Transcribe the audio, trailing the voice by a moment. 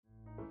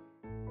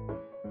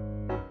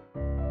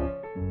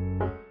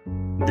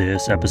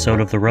This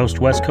episode of the Roast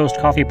West Coast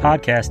Coffee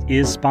Podcast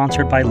is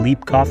sponsored by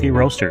Leap Coffee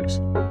Roasters.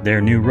 Their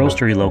new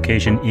roastery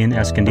location in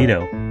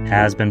Escondido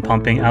has been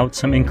pumping out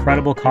some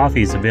incredible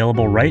coffees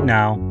available right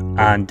now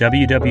on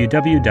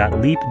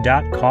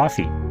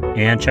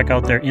www.leap.coffee. And check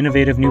out their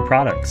innovative new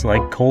products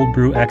like Cold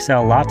Brew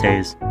XL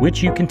lattes,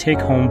 which you can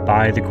take home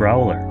by the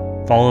growler.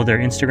 Follow their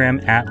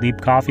Instagram at Leap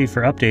Coffee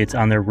for updates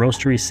on their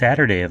Roastery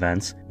Saturday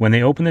events when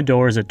they open the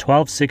doors at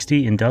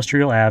 1260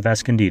 Industrial Ave,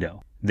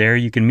 Escondido. There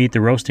you can meet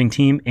the roasting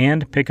team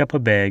and pick up a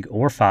bag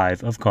or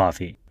 5 of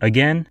coffee.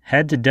 Again,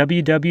 head to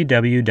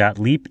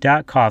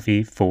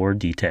www.leap.coffee for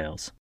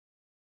details.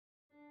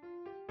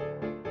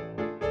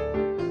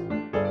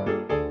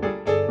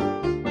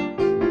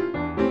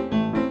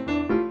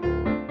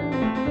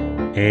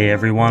 Hey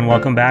everyone,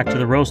 welcome back to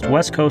the Roast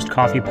West Coast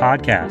Coffee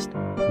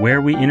Podcast,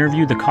 where we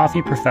interview the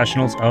coffee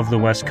professionals of the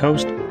West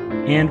Coast,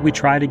 and we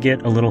try to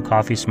get a little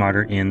coffee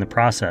smarter in the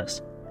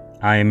process.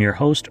 I am your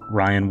host,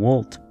 Ryan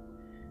Wolt.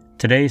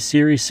 Today,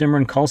 Siri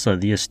Simran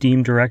Khalsa, the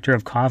esteemed director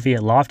of coffee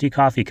at Lofty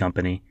Coffee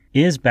Company,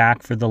 is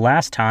back for the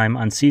last time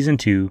on Season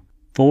 2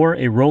 for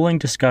a rolling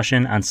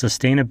discussion on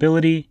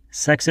sustainability,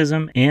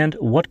 sexism, and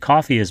what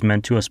coffee has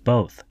meant to us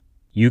both.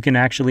 You can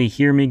actually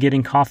hear me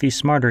getting coffee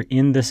smarter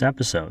in this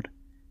episode.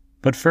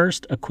 But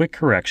first, a quick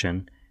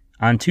correction.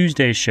 On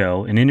Tuesday's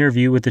show, an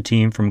interview with the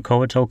team from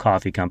Coatl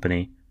Coffee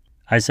Company,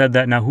 I said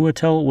that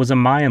Nahuatl was a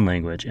Mayan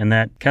language and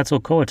that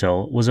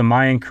Quetzalcoatl was a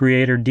Mayan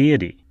creator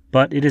deity,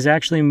 but it is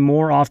actually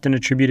more often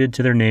attributed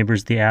to their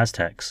neighbors, the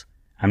Aztecs.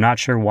 I'm not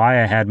sure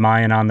why I had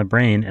Mayan on the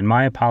brain, and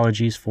my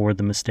apologies for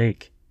the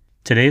mistake.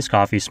 Today's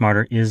Coffee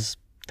Smarter is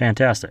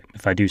fantastic,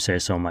 if I do say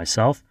so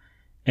myself,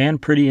 and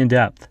pretty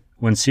in-depth.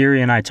 When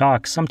Siri and I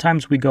talk,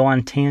 sometimes we go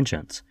on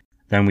tangents.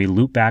 Then we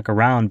loop back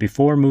around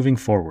before moving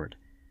forward.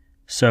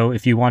 So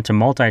if you want to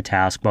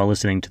multitask while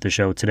listening to the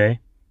show today,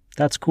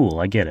 that's cool,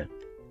 I get it.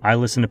 I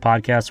listen to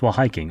podcasts while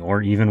hiking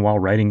or even while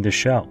writing this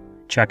show.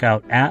 Check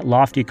out at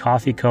Lofty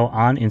Coffee Co.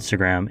 on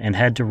Instagram and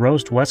head to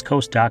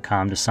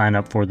roastwestcoast.com to sign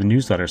up for the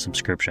newsletter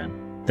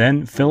subscription.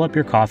 Then fill up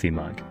your coffee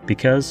mug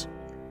because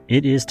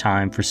it is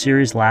time for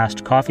Siri's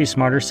last Coffee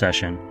Smarter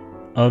session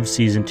of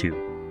Season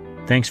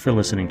 2. Thanks for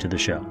listening to the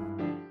show.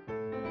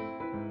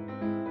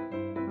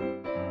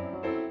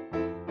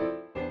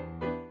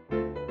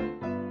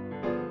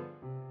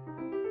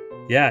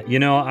 Yeah,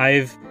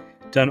 I've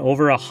done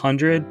over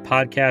 100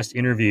 podcast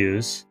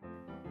interviews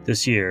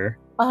this year,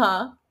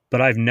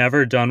 but I've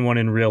never done one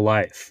in real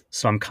life.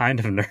 So I'm kind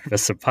of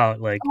nervous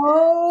about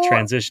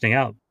transitioning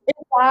out.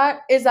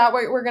 Is that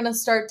what we're going to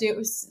start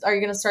doing? Are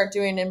you going to start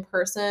doing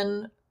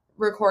in-person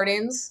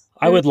recordings?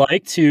 I would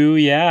like to,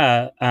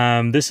 yeah.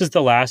 This is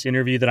the last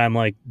interview that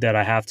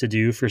I have to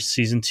do for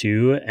Season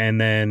 2,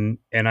 and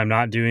I'm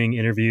not doing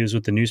interviews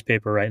with the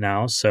newspaper right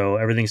now, so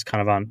everything's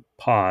kind of on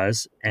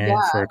pause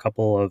for a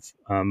couple of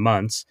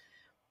months.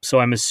 So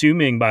I'm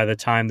assuming by the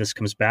time this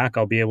comes back,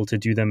 I'll be able to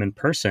do them in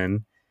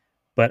person.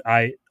 But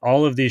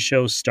all of these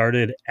shows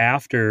started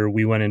after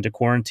we went into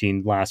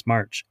quarantine last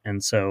March,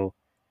 and so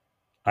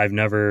I've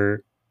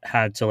never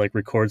had to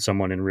record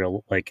someone in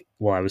real,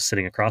 while I was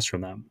sitting across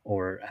from them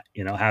or,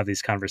 have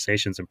these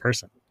conversations in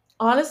person.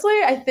 Honestly,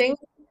 I think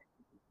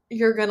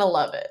you're going to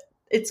love it.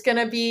 It's going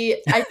to be,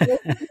 I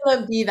think it's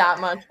going to be that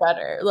much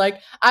better.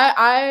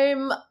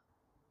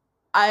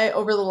 I,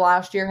 over the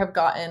last year, have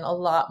gotten a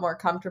lot more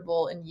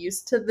comfortable and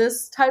used to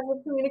this type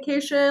of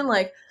communication.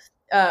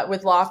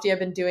 With Lofty, I've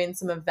been doing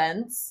some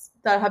events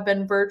that have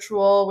been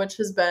virtual, which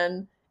has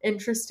been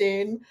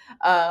interesting.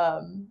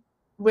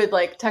 With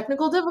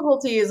technical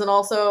difficulties and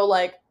also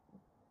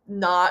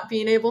not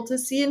being able to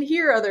see and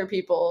hear other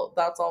people.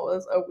 That's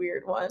always a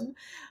weird one.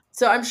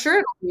 So I'm sure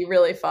it'll be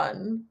really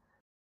fun.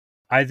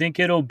 I think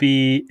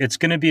it's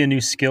going to be a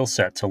new skill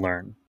set to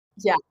learn.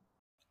 Yeah.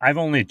 I've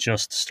only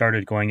just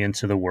started going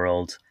into the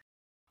world.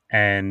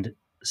 And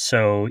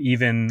so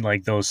even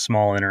those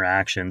small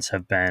interactions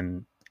have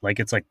been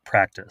it's like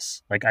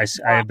practice. I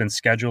have been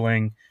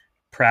scheduling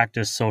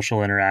practice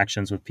social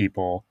interactions with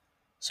people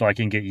so I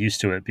can get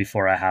used to it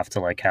before I have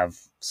to have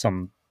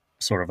some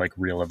sort of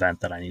real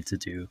event that I need to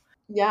do.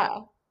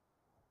 Yeah.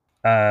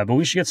 But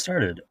we should get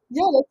started.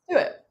 Yeah, let's do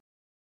it.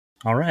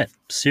 All right.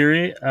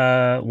 Siri,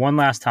 one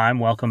last time,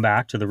 welcome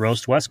back to the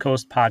Roast West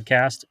Coast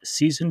Podcast,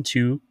 Season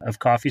 2 of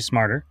Coffee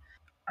Smarter.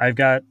 I've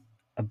got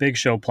a big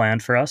show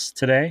planned for us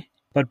today.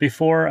 But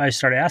before I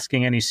start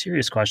asking any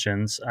serious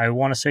questions, I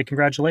want to say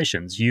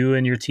congratulations. You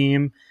and your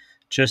team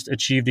just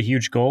achieved a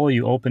huge goal.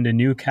 You opened a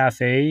new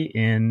cafe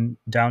in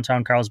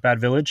downtown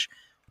Carlsbad Village,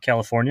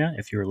 California,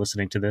 if you were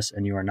listening to this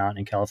and you are not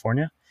in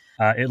California.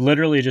 It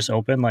literally just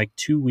opened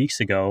 2 weeks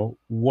ago.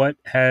 What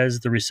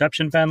has the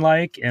reception been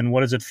like, and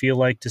what does it feel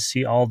like to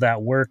see all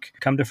that work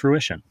come to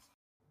fruition?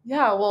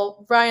 Yeah,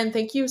 well, Ryan,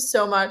 thank you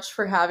so much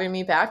for having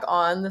me back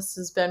on. This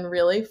has been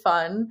really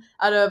fun.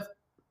 Out of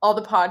all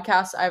the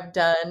podcasts I've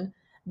done,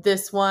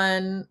 this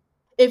one,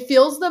 it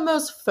feels the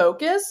most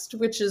focused,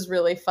 which is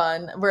really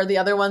fun, where the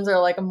other ones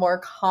are more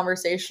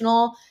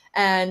conversational,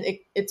 and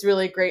it's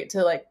really great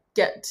to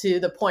get to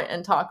the point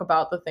and talk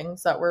about the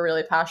things that we're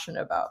really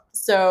passionate about.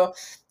 So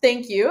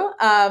thank you.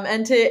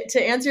 And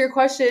to answer your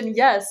question,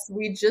 yes,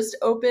 we just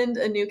opened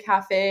a new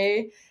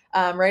cafe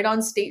right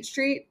on State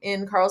Street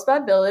in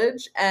Carlsbad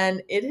Village,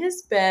 and it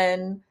has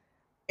been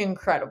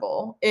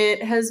incredible.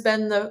 It has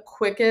been the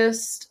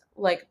quickest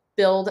like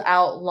build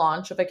out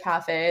launch of a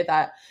cafe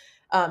that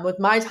with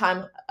my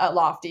time at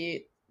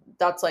Lofty,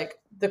 that's like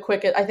the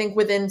quickest. I think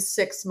within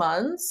 6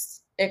 months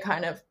it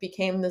kind of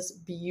became this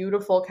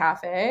beautiful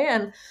cafe,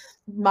 and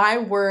my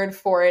word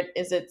for it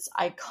is it's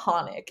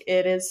iconic.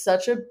 It is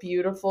such a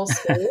beautiful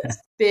space.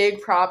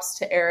 Big props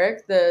to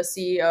Eric, the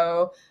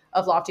CEO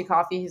of Lofty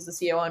Coffee. He's the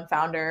CEO and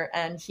founder,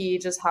 and he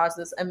just has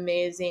this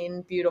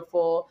amazing,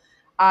 beautiful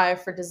eye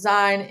for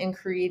design and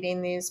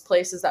creating these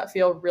places that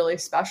feel really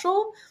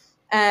special.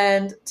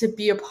 And to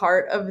be a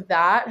part of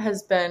that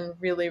has been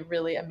really,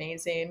 really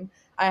amazing.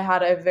 I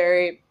had a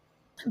very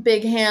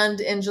big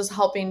hand in just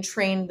helping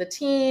train the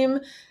team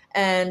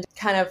and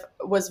kind of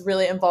was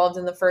really involved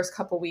in the first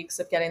couple weeks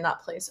of getting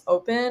that place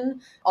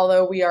open.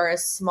 Although we are a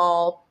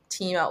small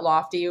team at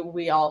Lofty,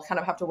 we all kind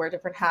of have to wear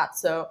different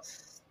hats. So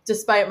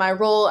despite my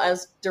role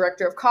as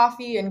director of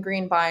coffee and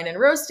green buying and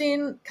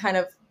roasting, kind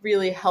of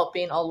really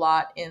helping a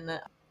lot in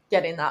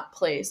getting that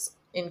place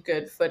in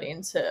good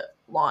footing to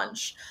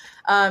launch.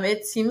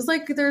 It seems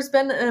like there's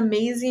been an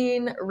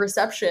amazing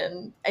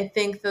reception. I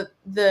think that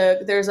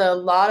there's a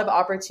lot of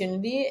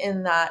opportunity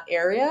in that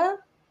area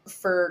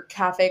for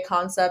cafe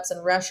concepts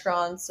and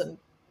restaurants and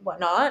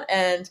whatnot.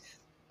 And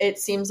it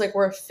seems like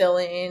we're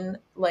filling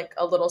like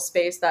a little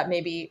space that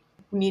maybe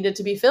needed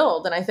to be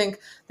filled. And I think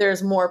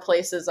there's more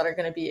places that are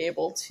going to be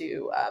able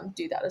to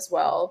do that as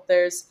well.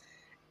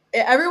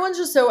 Everyone's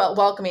just so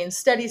welcoming.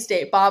 Steady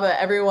State, Baba,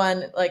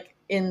 everyone like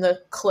in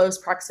the close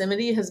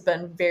proximity has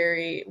been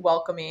very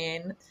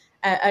welcoming,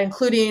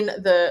 including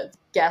the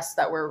guests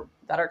that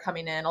are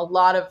coming in. A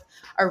lot of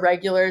our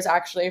regulars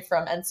actually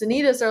from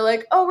Encinitas are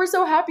like, oh, we're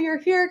so happy you're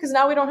here because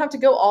now we don't have to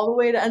go all the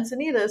way to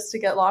Encinitas to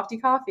get Lofty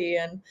Coffee.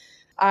 And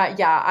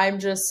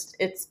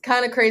it's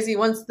kind of crazy.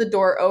 Once the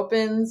door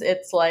opens,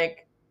 it's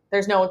like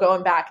there's no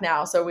going back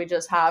now. So we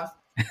just have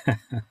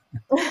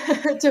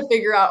to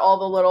figure out all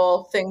the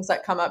little things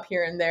that come up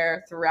here and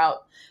there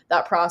throughout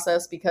that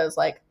process, because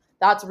like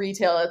that's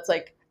retail. It's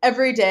like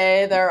every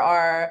day there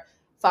are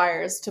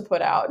fires to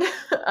put out.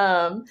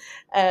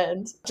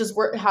 And just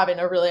we're having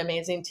a really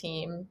amazing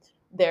team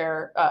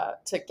there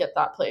to get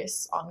that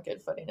place on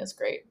good footing is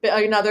great.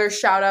 But another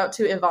shout out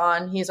to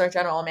Yvonne. He's our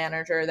general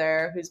manager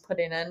there, who's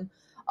putting in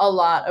a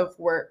lot of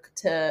work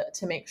to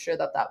make sure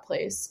that that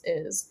place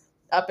is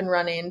up and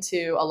running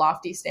to a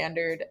Lofty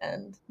standard.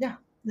 And yeah.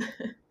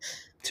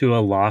 To a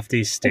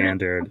Lofty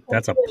standard.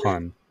 That's a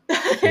pun.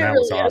 And that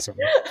was awesome.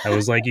 I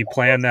was like, you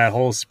planned that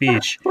whole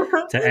speech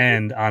to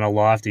end on a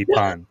Lofty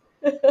pun,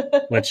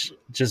 which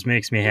just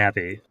makes me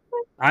happy.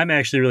 I'm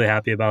actually really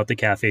happy about the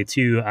cafe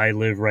too. I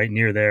live right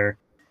near there.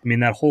 I mean,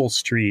 that whole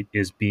street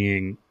is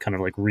being kind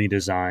of like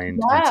redesigned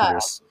into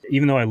this.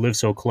 Even though I live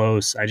so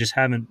close, I just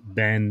haven't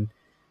been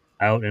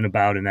out and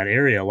about in that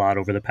area a lot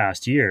over the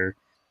past year.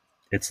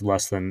 It's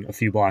less than a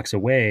few blocks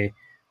away.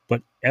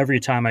 But every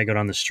time I go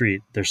down the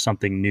street, there's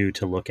something new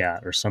to look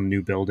at, or some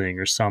new building,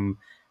 or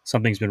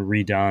something's been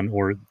redone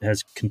or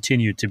has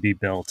continued to be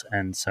built.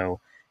 And so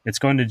it's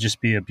going to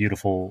just be a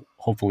beautiful,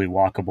 hopefully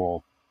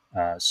walkable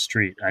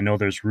street. I know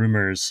there's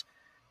rumors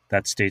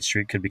that State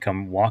Street could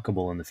become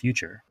walkable in the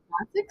future.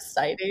 That's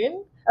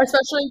exciting,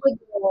 especially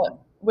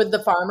with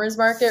the farmers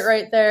market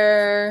right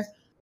there.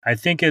 I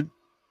think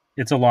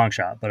it's a long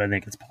shot, but I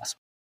think it's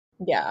possible.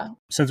 Yeah.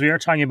 Since we are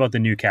talking about the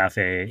new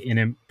cafe,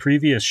 in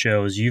previous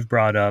shows, you've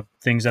brought up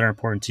things that are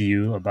important to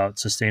you about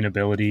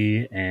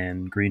sustainability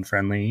and green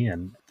friendly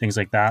and things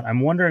like that.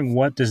 I'm wondering,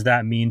 what does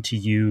that mean to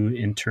you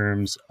in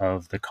terms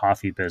of the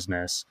coffee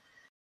business?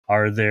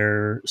 Are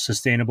there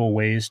sustainable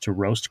ways to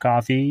roast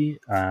coffee?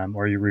 Or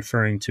are you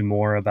referring to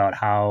more about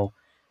how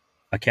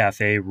a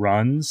cafe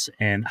runs,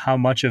 and how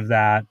much of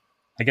that,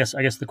 I guess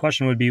the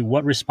question would be,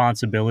 what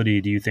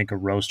responsibility do you think a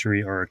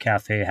roastery or a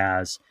cafe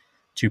has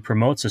to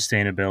promote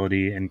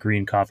sustainability and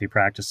green coffee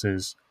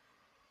practices,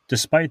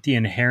 despite the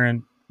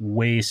inherent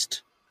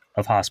waste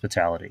of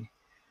hospitality?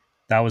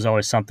 That was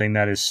always something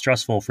that is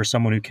stressful for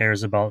someone who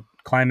cares about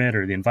climate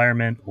or the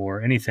environment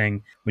or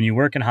anything. When you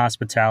work in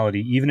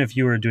hospitality, even if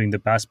you are doing the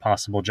best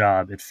possible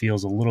job, it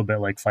feels a little bit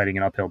like fighting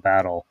an uphill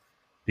battle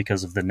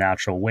because of the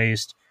natural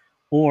waste,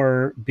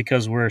 or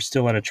because we're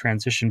still at a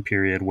transition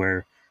period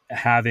where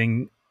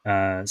having,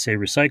 say,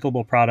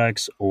 recyclable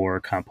products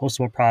or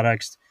compostable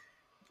products,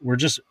 we're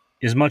just,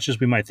 as much as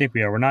we might think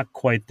we are, we're not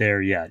quite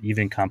there yet.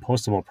 Even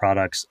compostable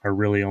products are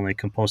really only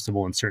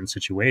compostable in certain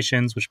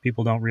situations, which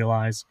people don't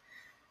realize.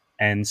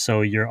 And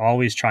so you're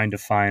always trying to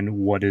find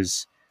what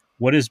is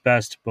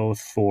best both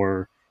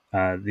for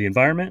the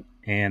environment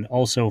and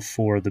also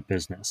for the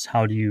business.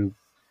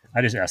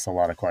 I just asked a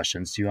lot of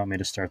questions. Do you want me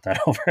to start that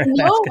over?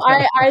 No,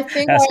 I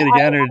think ask it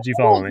again, or did you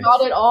follow me?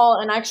 Got it all.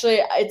 And actually,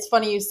 it's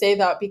funny you say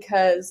that,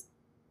 because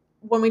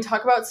when we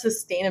talk about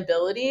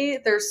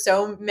sustainability, there's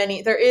so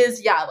many, there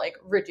is, yeah, like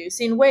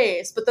reducing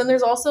waste, but then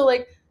there's also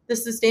like the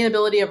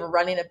sustainability of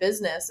running a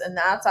business. And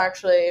that's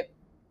actually,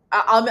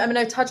 I'm going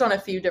to touch on a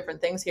few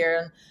different things here.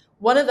 And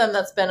one of them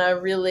that's been a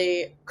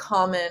really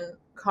common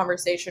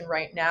conversation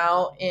right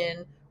now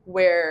in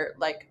where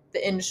like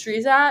the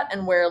industry's at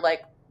and where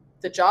like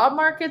the job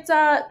market's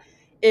at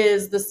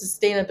is the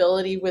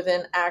sustainability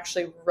within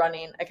actually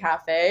running a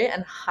cafe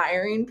and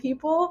hiring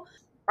people.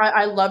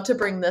 I love to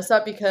bring this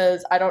up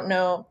because I don't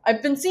know,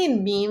 I've been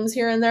seeing memes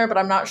here and there, but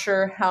I'm not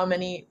sure how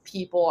many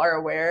people are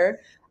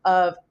aware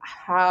of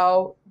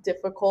how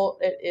difficult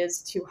it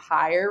is to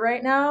hire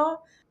right now,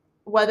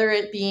 whether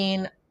it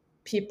being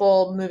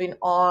people moving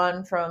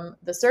on from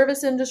the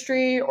service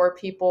industry or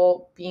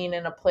people being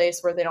in a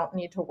place where they don't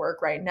need to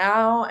work right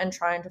now and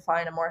trying to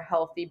find a more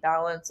healthy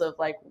balance of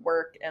like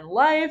work and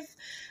life.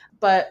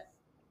 But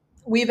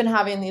we've been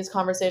having these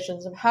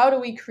conversations of how do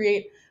we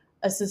create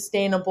a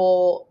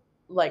sustainable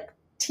like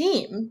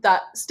team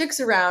that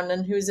sticks around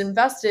and who's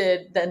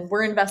invested, then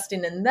we're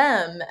investing in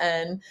them.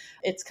 And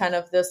it's kind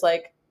of this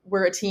like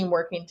we're a team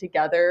working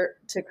together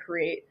to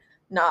create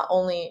not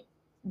only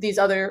these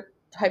other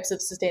types of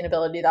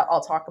sustainability that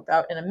I'll talk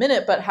about in a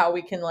minute, but how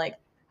we can like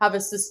have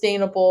a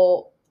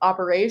sustainable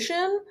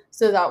operation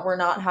so that we're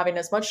not having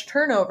as much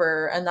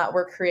turnover and that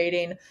we're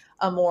creating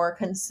a more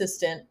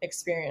consistent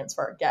experience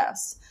for our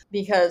guests.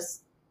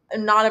 Because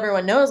not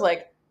everyone knows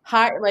like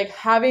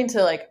having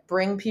to like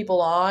bring people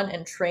on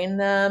and train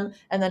them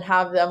and then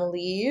have them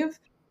leave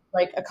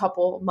like a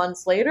couple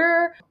months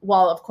later,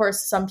 while of course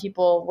some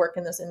people work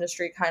in this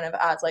industry kind of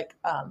as like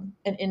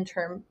an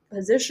intern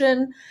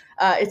position,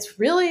 it's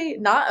really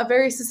not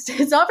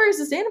it's not very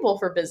sustainable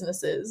for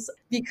businesses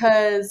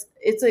because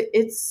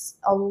it's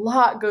a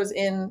lot goes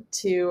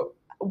into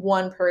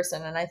one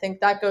person. And I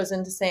think that goes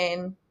into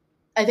saying,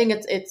 I think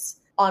it's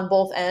on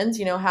both ends,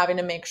 you know, having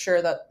to make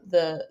sure that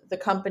the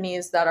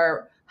companies that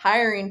are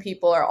hiring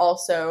people are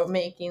also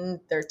making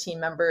their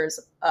team members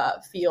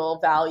feel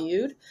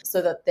valued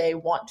so that they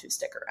want to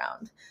stick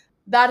around.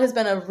 That has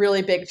been a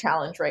really big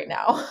challenge right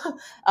now.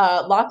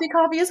 Lofty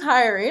Coffee is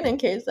hiring in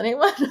case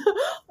anyone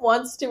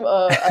wants to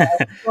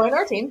join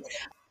our team.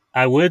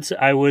 I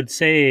would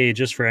say,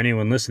 just for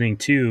anyone listening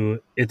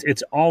too,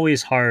 it's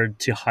always hard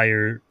to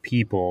hire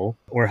people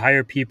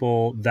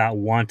that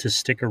want to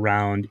stick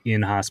around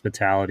in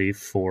hospitality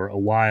for a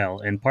while.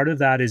 And part of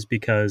that is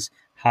because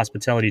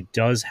hospitality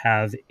does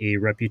have a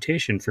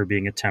reputation for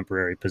being a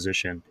temporary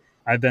position.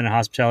 I've been in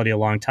hospitality a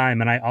long time,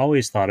 and I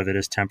always thought of it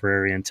as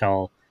temporary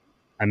until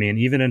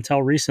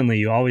recently.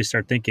 You always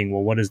start thinking,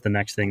 well, what is the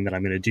next thing that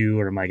I'm going to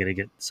do, or am I going to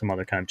get some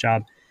other kind of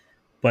job?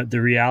 But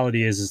the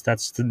reality is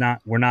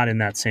we're not in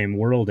that same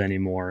world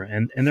anymore.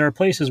 And there are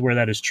places where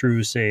that is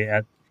true,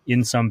 say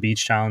in some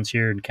beach towns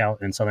here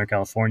in Southern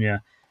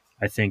California.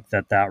 I think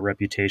that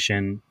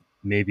reputation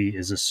maybe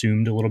is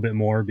assumed a little bit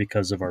more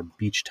because of our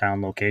beach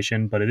town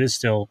location, but it is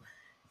still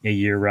a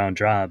year-round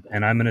job.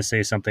 And I'm going to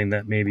say something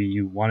that maybe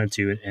you wanted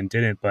to and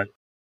didn't,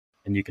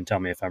 and you can tell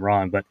me if I'm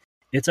wrong, but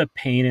it's a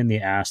pain in the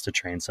ass to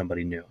train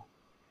somebody new.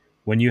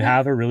 When you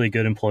have a really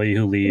good employee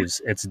who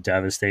leaves, it's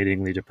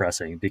devastatingly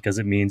depressing because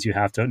it means you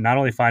have to not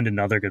only find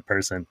another good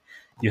person,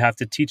 you have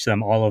to teach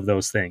them all of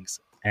those things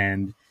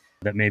and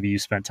that maybe you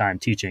spent time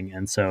teaching.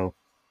 And so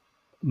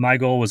my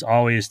goal was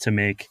always to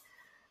make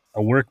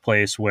a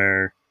workplace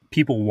where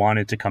people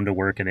wanted to come to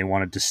work and they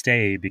wanted to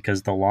stay,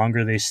 because the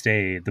longer they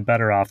stay, the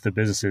better off the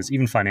business is,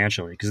 even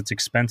financially, because it's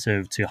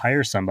expensive to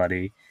hire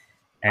somebody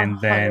and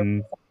 100%.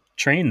 then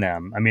train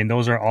them. I mean,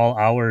 those are all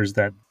hours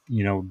that,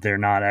 you know, they're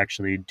not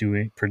actually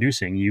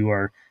producing. You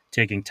are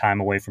taking time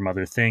away from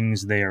other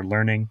things. They are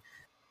learning.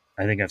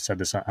 I think I've said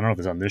this, I don't know if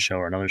it's on this show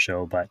or another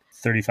show, but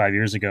 35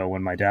 years ago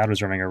when my dad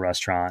was running a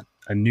restaurant,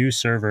 a new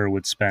server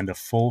would spend a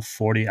full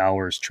 40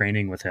 hours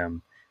training with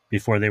him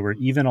before they were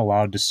even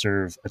allowed to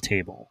serve a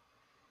table,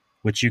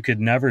 which you could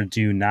never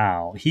do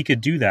now. He could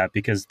do that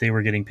because they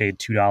were getting paid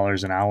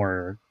 $2 an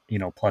hour, you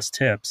know, plus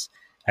tips.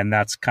 And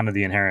that's kind of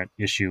the inherent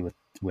issue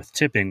with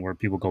tipping, where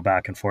people go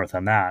back and forth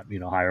on that, you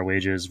know, higher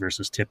wages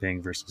versus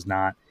tipping versus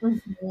not.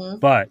 Mm-hmm.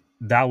 But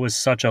that was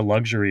such a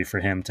luxury for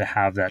him to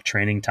have that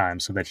training time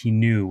so that he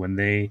knew when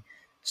they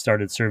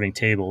started serving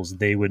tables,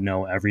 they would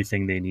know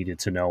everything they needed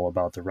to know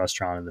about the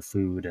restaurant and the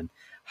food and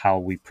how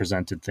we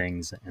presented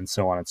things and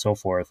so on and so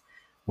forth.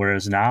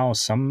 Whereas now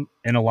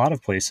in a lot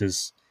of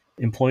places,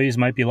 employees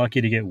might be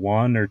lucky to get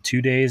 1 or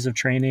 2 days of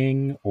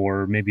training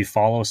or maybe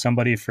follow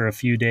somebody for a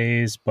few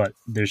days, but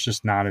there's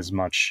just not as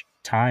much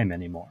time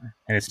anymore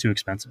and it's too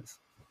expensive.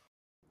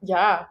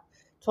 Yeah,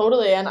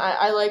 totally. And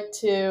I like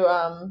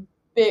to,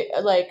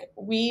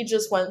 we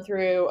just went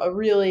through a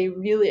really,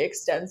 really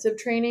extensive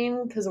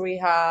training because we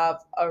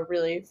have a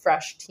really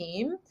fresh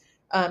team,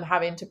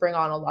 having to bring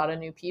on a lot of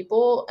new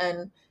people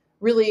and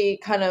really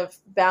kind of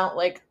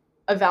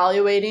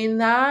evaluating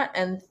that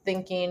and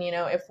thinking, you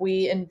know, if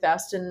we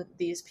invest in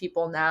these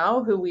people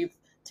now who we've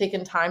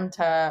taken time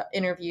to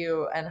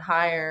interview and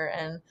hire.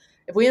 And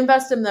if we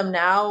invest in them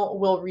now,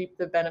 we'll reap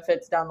the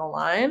benefits down the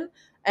line.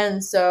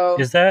 And so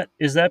is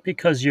that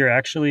because you're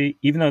actually,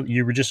 even though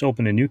you were just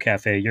opened a new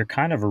cafe, you're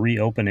kind of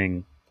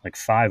reopening like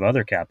 5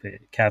 other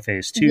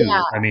cafes yeah,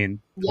 too. I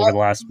mean, over yep, the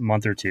last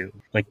month or two,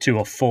 like to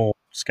a full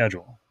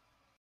schedule.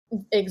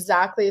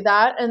 exactly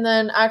that. And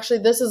then actually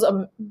this is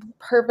a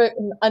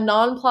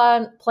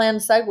non-planned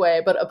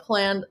segue, but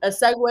a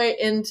segue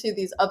into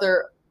these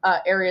other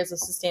areas of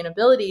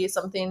sustainability.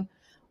 Something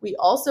we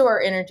also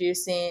are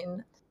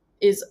introducing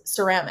is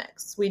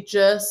ceramics. We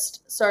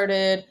just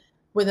started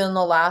within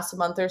the last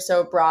month or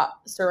so, brought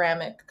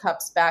ceramic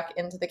cups back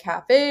into the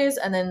cafes,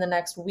 and then the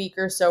next week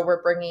or so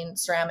we're bringing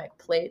ceramic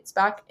plates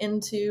back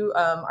into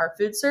our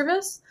food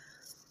service.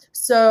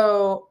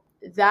 So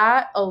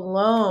that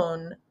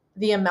alone,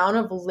 the amount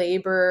of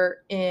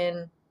labor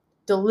in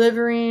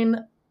delivering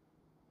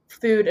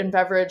food and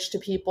beverage to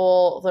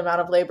people, the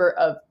amount of labor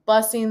of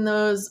bussing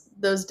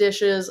those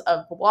dishes,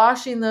 of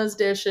washing those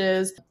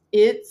dishes,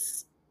 it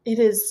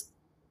is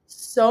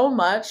so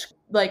much.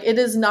 Like, it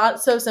is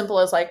not so simple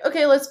as like,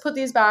 okay, let's put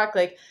these back.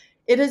 Like,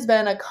 it has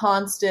been a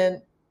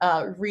constant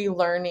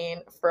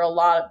relearning for a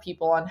lot of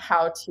people on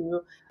how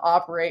to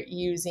operate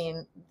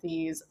using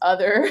these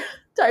other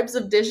types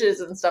of dishes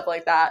and stuff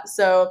like that.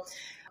 So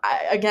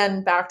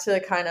again, back to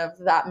kind of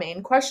that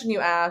main question you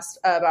asked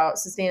about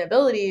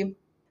sustainability,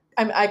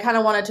 I kind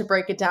of wanted to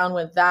break it down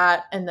with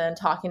that, and then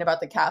talking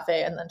about the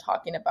cafe, and then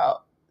talking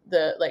about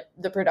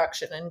the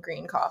production and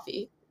green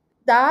coffee.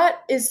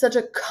 That is such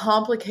a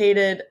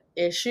complicated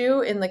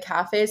issue in the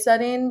cafe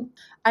setting.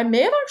 I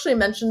may have actually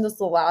mentioned this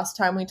the last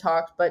time we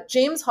talked, but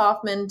James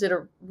Hoffman did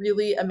a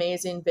really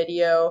amazing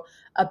video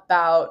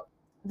about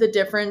the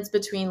difference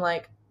between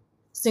like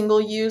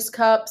single use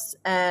cups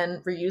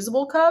and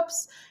reusable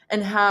cups,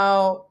 and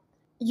how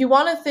you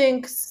want to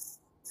think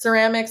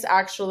ceramics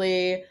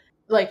actually,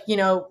 like,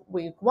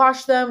 we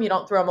wash them, you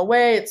don't throw them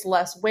away, it's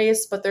less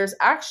waste, but there's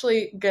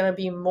actually going to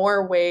be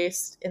more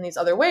waste in these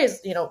other ways,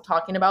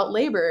 talking about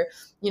labor.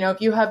 If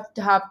you have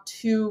to have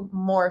 2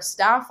 more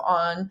staff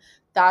on,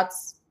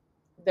 that's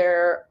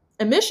their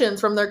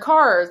emissions from their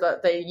cars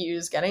that they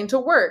use getting to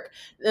work.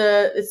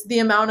 It's the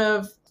amount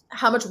of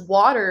how much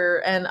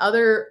water and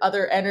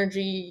other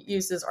energy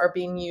uses are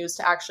being used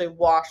to actually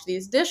wash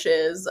these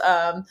dishes.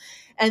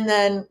 And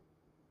then,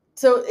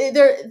 so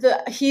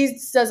he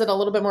says it a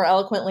little bit more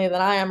eloquently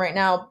than I am right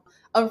now,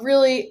 of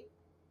really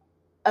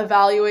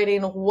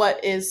evaluating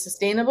what is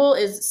sustainable.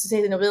 Is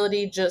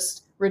sustainability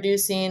just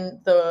reducing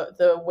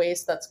the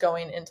waste that's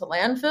going into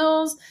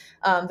landfills?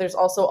 There's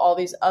also all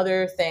these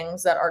other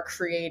things that are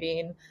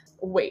creating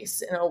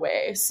waste in a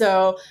way.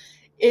 So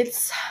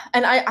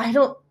and I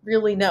don't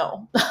really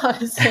know,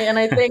 honestly. And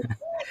I think,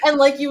 and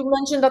like you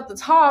mentioned at the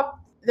top,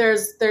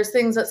 there's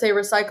things that say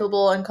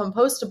recyclable and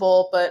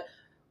compostable, but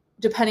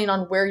depending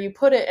on where you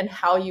put it and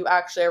how you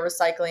actually are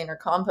recycling or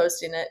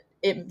composting it,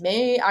 it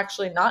may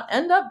actually not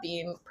end up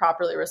being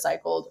properly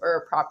recycled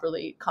or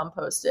properly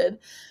composted.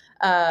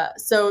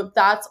 So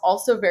that's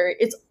also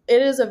it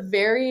is a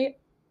very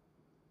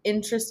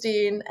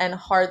interesting and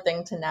hard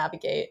thing to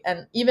navigate.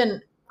 And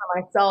even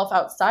for myself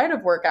outside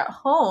of work at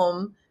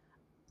home,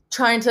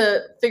 trying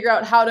to figure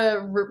out how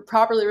to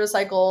properly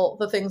recycle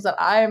the things that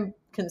I'm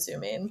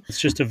consuming.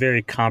 It's just a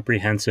very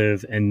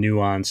comprehensive and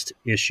nuanced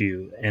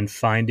issue, and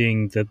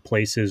finding the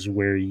places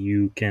where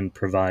you can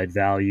provide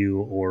value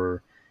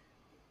or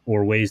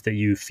ways that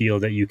you feel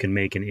that you can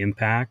make an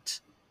impact.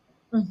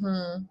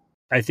 Mm-hmm.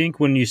 I think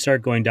when you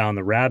start going down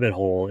the rabbit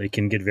hole, it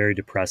can get very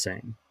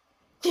depressing.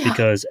 Yeah.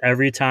 Because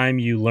every time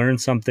you learn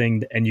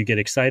something and you get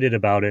excited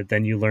about it,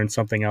 then you learn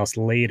something else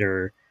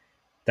later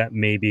that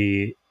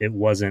maybe it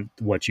wasn't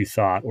what you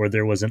thought, or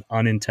there was an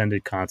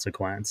unintended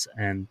consequence.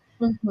 And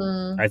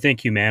Mm-hmm. I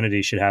think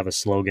humanity should have a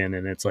slogan,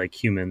 and it's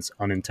like humans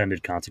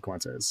unintended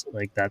consequences.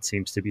 Like that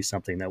seems to be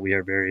something that we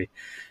are very,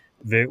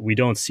 we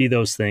don't see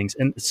those things.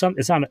 And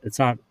it's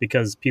not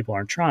because people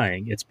aren't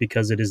trying, it's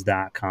because it is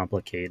that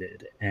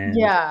complicated. And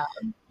Yeah.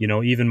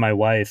 even my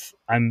wife,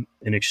 I'm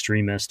an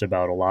extremist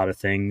about a lot of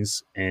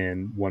things,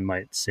 and one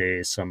might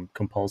say some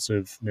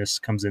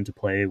compulsiveness comes into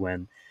play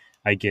when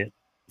I get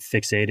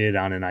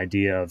fixated on an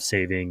idea of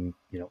saving,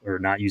 or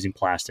not using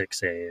plastic,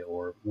 say,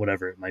 or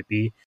whatever it might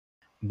be.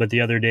 But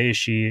the other day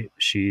she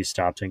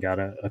stopped and got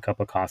a cup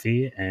of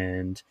coffee,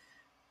 and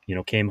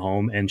came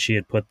home, and she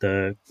had put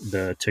the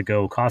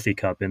to-go coffee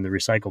cup in the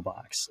recycle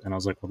box. And I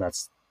was like, well,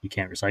 you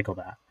can't recycle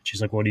that.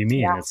 She's like, what do you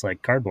mean? Yeah. It's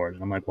like cardboard.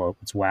 And I'm like, well,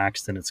 it's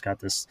waxed and it's got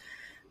this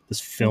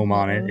film Mm-hmm.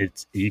 on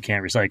it. You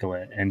can't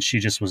recycle it. And she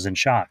just was in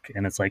shock.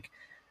 And it's like,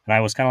 and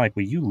I was kind of like,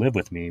 well, you live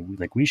with me.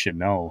 Like, we should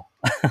know,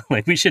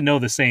 like, we should know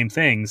the same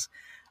things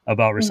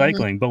about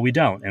recycling, but we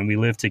don't. And we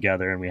live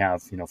together, and we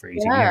have, for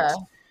 18 years.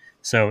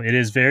 So it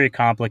is very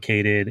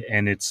complicated,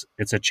 and it's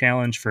a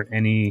challenge for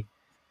any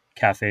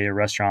cafe or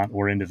restaurant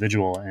or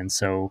individual. And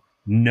so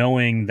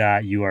knowing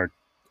that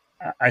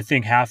I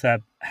think half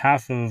of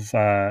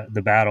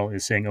the battle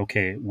is saying,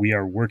 okay, we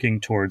are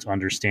working towards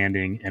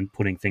understanding and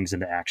putting things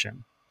into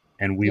action,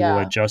 and we will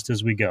adjust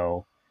as we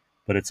go.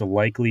 but it's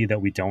likely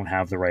that we don't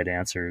have the right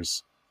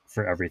answers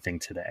for everything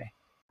today.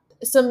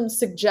 Some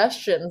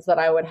suggestions that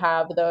I would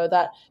have, though,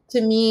 that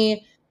to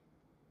me,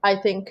 I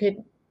think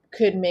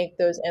could make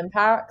those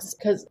impacts,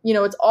 because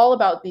it's all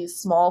about these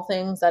small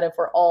things that if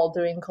we're all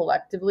doing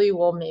collectively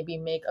will maybe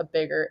make a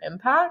bigger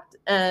impact.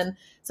 And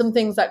some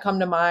things that come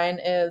to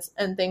mind is,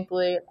 and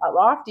thankfully at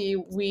Lofty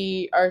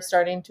we are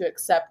starting to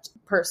accept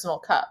personal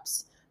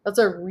cups. That's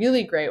a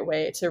really great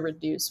way to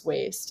reduce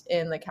waste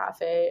in the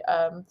cafe.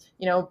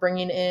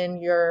 Bringing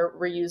in your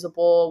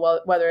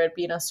reusable, whether it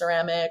be in a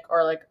ceramic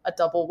or like a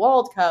double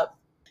walled cup,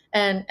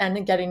 and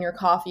getting your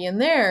coffee in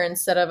there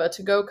instead of a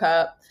to-go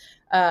cup.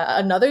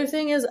 Another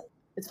thing is,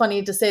 it's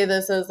funny to say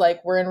this as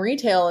like we're in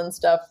retail and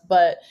stuff,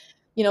 but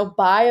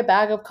buy a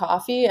bag of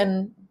coffee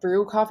and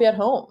brew coffee at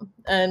home,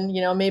 and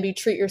maybe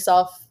treat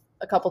yourself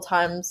a couple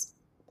times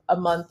a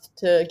month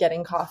to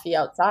getting coffee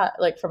outside,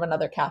 like from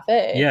another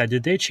cafe. Yeah,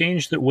 did they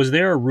change that? Was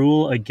there a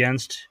rule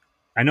against?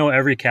 I know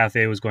every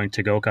cafe was going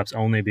to go cups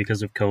only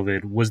because of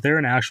COVID. Was there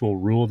an actual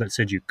rule that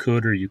said you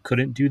could or you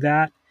couldn't do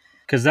that?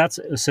 Because that's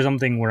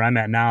something where I'm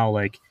at now.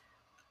 Like,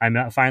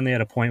 I'm finally at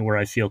a point where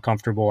I feel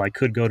comfortable. I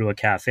could go to a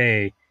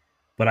cafe,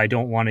 but I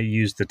don't want to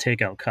use the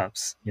takeout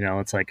cups.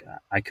 It's like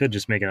I could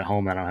just make it at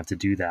home. I don't have to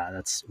do that.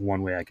 That's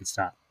one way I could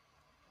stop.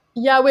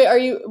 Yeah,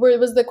 wait, where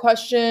was the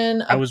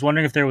question? I was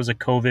wondering if there was a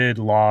COVID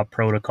law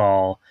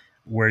protocol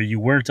where you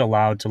weren't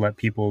allowed to let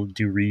people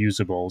do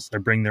reusables or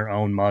bring their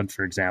own mug,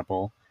 for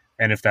example,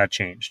 and if that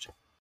changed.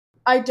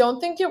 I don't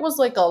think it was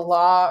like a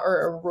law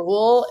or a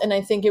rule, and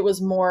I think it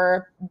was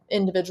more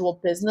individual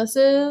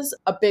businesses.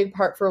 A big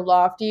part for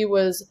Lofty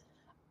was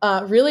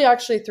really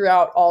actually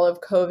throughout all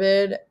of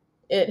COVID,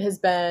 it has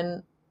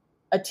been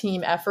a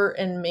team effort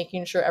in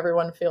making sure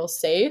everyone feels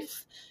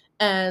safe.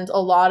 And a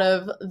lot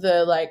of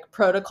the like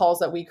protocols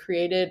that we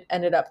created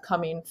ended up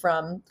coming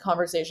from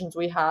conversations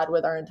we had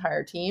with our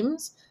entire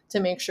teams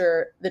to make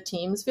sure the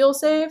teams feel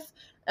safe.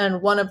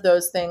 And one of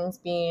those things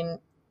being,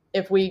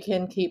 if we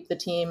can keep the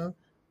team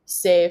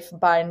safe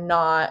by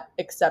not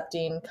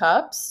accepting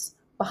cups,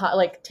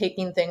 like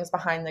taking things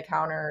behind the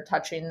counter,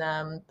 touching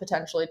them,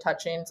 potentially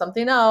touching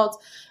something else,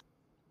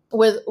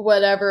 with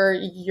whatever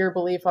your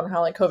belief on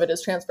how like COVID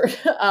is transferred.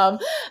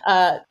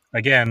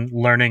 Again,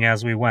 learning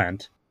as we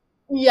went.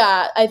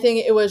 Yeah, I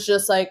think it was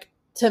just like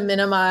to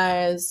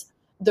minimize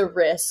the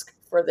risk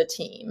for the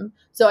team.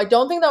 So I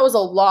don't think that was a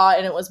law,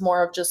 and it was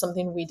more of just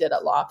something we did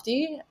at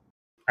Lofty.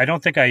 I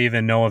don't think I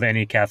even know of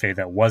any cafe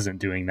that wasn't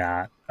doing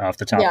that off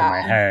the top of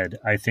my head.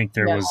 I think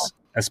there was,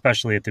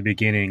 especially at the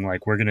beginning,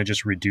 like we're going to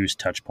just reduce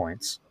touch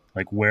points.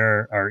 Like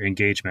where are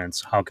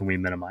engagements? How can we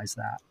minimize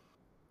that?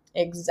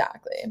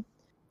 Exactly.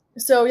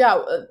 So yeah,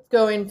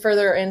 going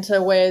further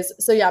into ways.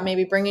 So yeah,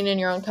 maybe bringing in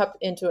your own cup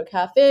into a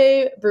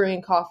cafe,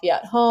 brewing coffee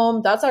at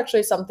home. That's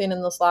actually something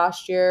in this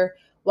last year.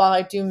 While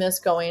I do miss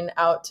going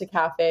out to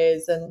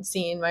cafes and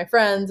seeing my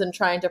friends and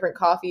trying different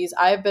coffees,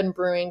 I've been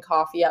brewing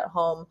coffee at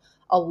home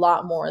a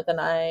lot more than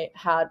I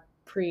had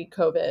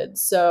pre-COVID.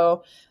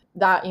 So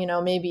that,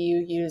 maybe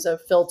you use a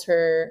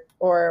filter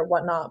or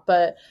whatnot,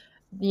 but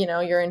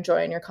you're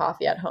enjoying your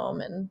coffee at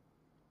home, and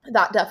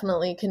that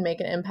definitely can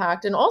make an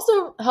impact and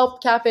also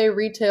help cafe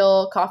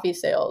retail coffee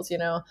sales.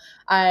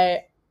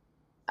 I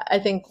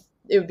think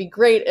it would be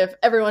great if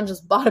everyone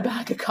just bought a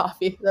bag of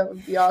coffee. That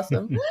would be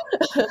awesome.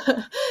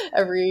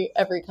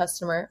 every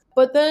customer.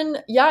 But then,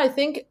 yeah, I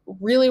think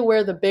really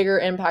where the bigger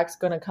impact's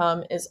going to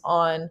come is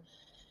on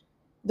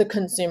the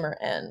consumer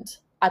end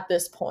at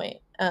this point,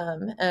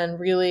 and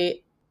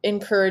really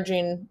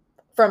encouraging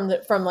from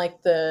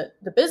the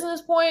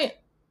business point,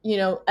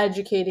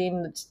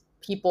 educating the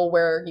people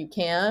where you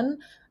can,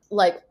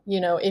 like,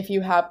 if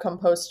you have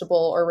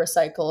compostable or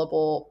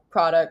recyclable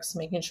products,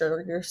 making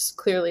sure you're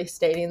clearly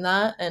stating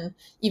that, and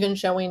even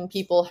showing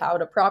people how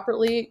to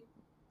properly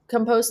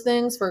compost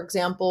things. For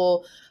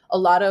example, a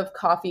lot of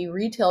coffee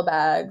retail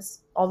bags,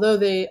 although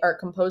they are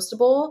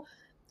compostable,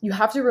 you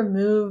have to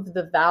remove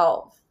the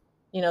valve,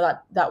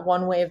 that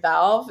one-way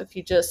valve. If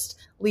you just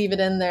leave it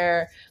in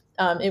there,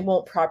 it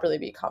won't properly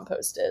be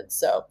composted.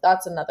 So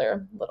that's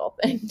another little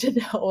thing to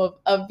know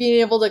of being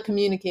able to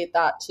communicate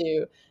that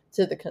to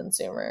the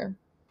consumer.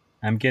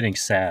 I'm getting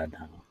sad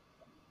now.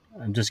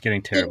 I'm just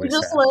getting terribly sad. Did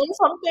you just learn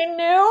something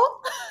new?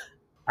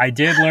 I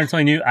did learn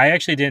something new. I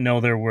actually didn't know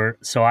there were.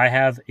 So I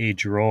have a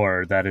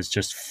drawer that is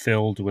just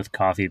filled with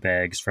coffee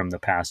bags from the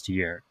past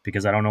year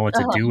because I don't know what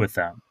to do with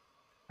them.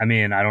 I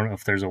mean, I don't know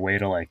if there's a way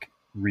to like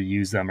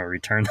reuse them or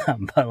return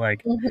them, but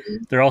like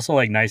they're also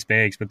like nice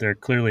bags, but they're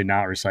clearly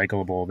not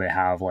recyclable. They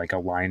have like a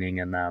lining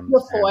in them,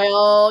 the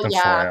foil,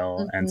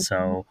 and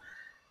so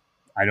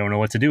I don't know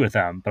what to do with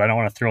them, but I don't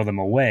want to throw them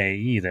away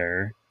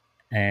either.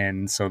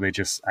 And so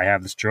I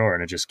have this drawer,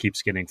 and it just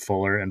keeps getting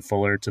fuller and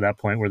fuller to that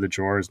point where the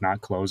drawer is not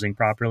closing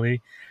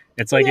properly.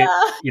 It's like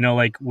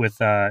like with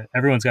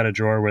everyone's got a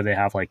drawer where they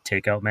have like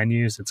takeout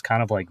menus. It's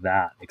kind of like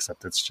that,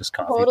 except it's just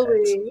coffee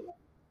bags.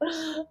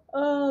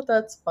 Oh,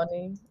 that's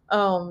funny.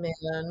 Oh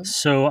man.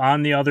 So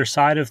on the other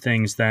side of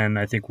things, then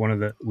I think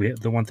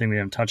the one thing we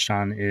haven't touched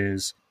on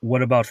is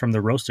what about from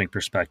the roasting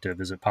perspective?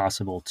 Is it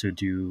possible to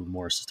do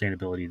more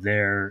sustainability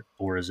there,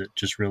 or is it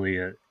just really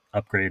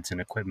upgrades in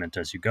equipment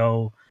as you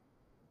go?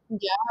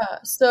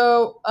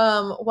 So,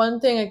 one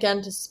thing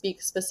again to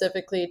speak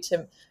specifically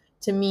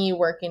to me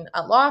working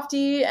at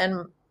Lofty,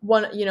 and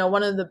one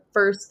of the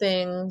first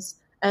things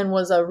and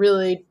was a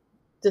really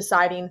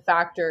deciding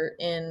factor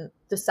in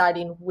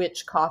deciding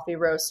which coffee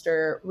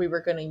roaster we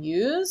were going to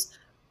use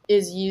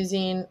is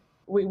using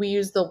we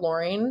use the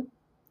Loring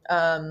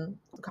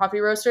coffee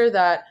roaster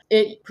that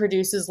it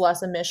produces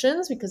less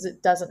emissions because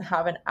it doesn't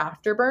have an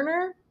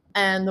afterburner.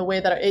 And the way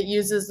that it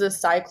uses the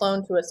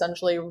cyclone to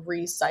essentially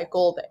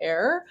recycle the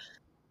air,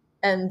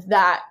 and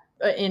that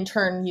in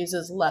turn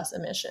uses less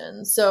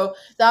emissions. So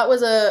that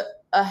was a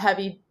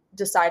heavy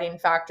deciding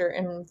factor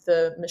in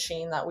the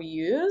machine that we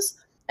use.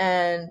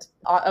 And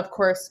of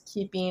course,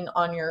 keeping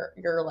on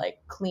your like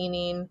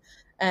cleaning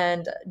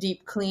and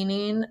deep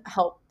cleaning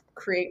help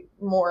create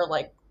more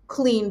like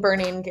clean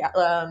burning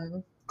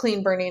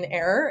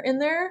air in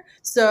there.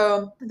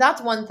 So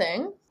that's one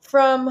thing.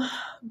 From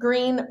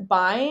green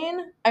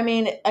buying, I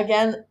mean,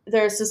 again,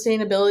 there's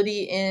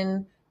sustainability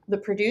in the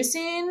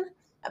producing,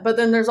 but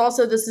then there's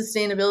also the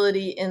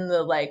sustainability in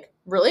the like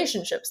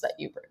relationships that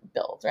you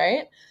build,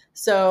 right?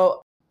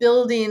 So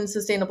building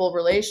sustainable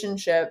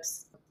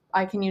relationships,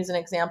 I can use an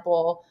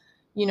example,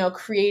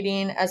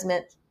 creating as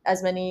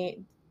many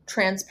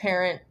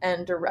transparent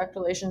and direct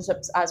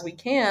relationships as we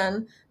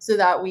can so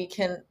that we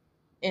can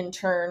in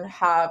turn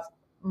have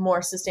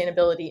more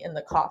sustainability in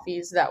the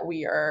coffees that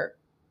we are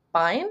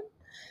buying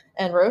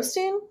and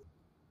roasting.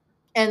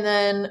 And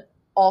then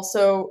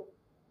also,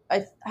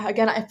 I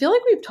feel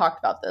like we've talked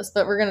about this,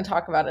 but we're going to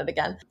talk about it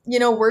again.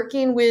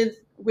 Working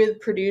with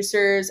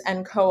producers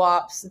and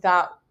co-ops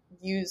that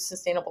use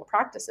sustainable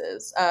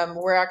practices.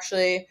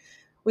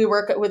 We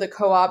work with a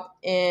co-op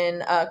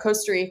in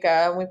Costa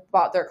Rica, and we've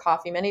bought their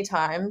coffee many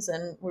times,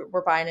 and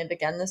we're buying it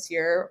again this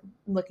year.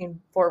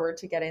 Looking forward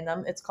to getting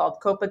them. It's called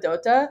Copa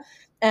Dota,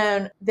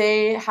 and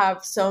they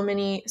have so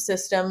many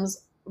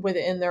systems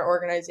within their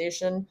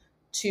organization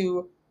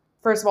to,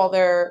 first of all,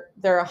 they're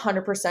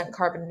 100%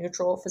 carbon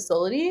neutral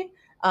facility,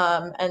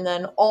 and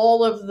then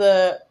all of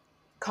the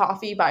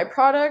coffee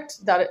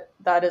byproduct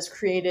that is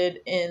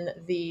created in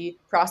the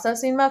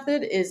processing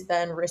method is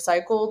then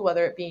recycled,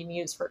 whether it being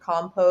used for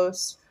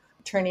compost,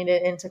 turning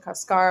it into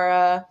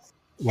cascara.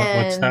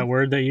 What's that And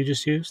word that you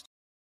just used?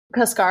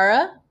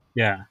 cascara,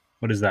 Yeah.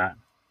 What is that?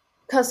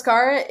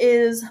 cascara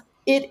is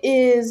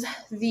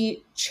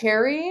the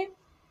cherry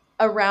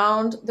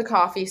around the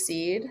coffee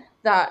seed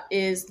that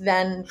is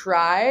then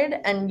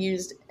dried and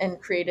used and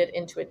created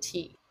into a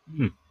tea.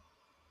 Hmm.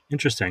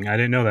 Interesting. I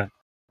didn't know that.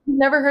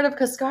 Never heard of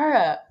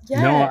cascara.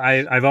 No,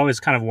 Yeah. I've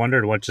always kind of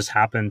wondered what just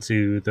happened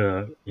to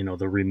the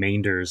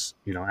remainders,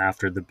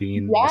 after the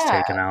bean was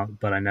taken Yeah. out,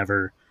 but I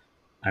never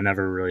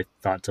really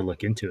thought to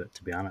look into it,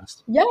 to be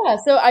honest. Yeah.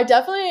 So I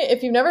definitely,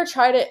 if you've never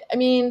tried it, I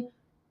mean,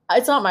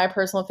 it's not my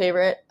personal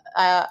favorite.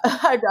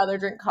 I'd rather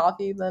drink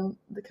coffee than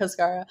the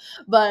cascara,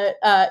 but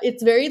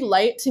it's very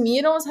light. To me,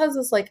 it almost has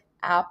this like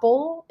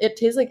apple. It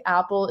tastes like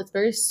apple. It's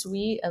very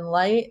sweet and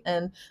light.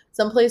 And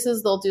some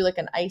places they'll do like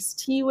an iced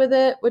tea with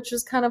it, which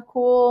is kind of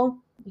cool.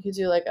 You could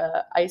do like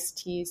a iced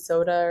tea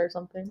soda or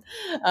something.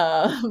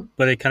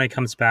 But it kind of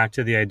comes back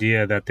to the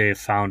idea that they've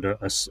found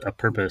a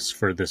purpose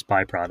for this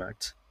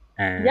byproduct,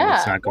 and it's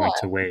Yeah, not going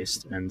to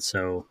waste. And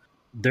so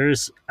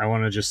I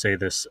want to just say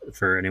this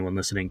for anyone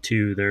listening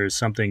too, there's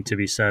something to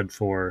be said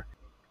for,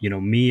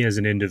 me as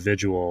an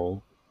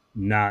individual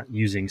not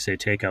using, say,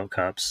 takeout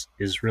cups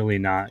is really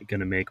not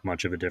going to make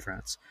much of a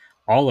difference.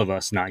 All of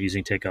us not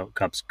using takeout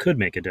cups could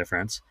make a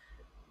difference,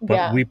 but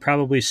yeah, we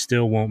probably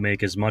still won't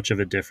make as much of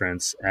a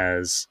difference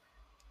as,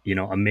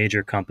 a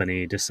major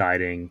company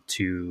deciding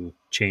to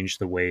change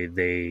the way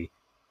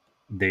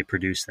they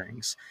produce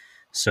things.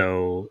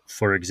 So,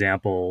 for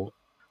example,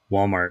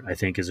 Walmart, I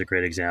think, is a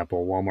great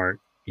example. Walmart,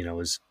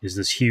 is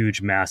this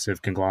huge,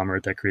 massive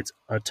conglomerate that creates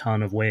a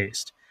ton of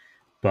waste.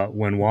 But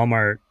when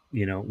Walmart,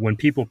 when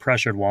people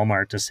pressured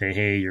Walmart to say,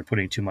 "Hey, you're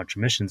putting too much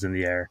emissions in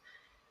the air,"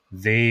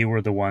 they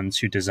were the ones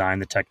who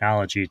designed the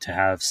technology to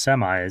have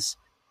semis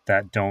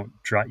that don't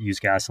use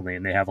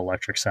gasoline. They have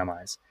electric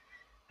semis.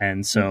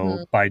 And so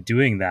hmm by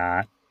doing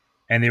that,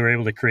 and they were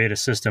able to create a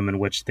system in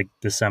which the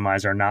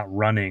semis are not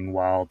running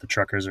while the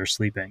truckers are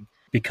sleeping.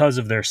 Because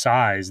of their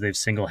size, they've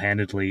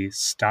single-handedly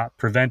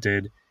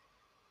prevented,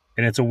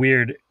 and it's a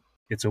weird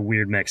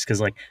mix because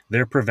like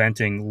they're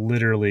preventing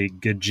literally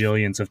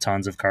gajillions of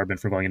tons of carbon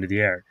from going into the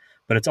air,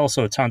 but it's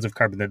also tons of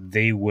carbon that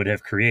they would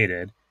have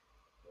created,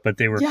 but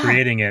they were yeah,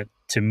 creating it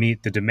to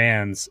meet the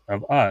demands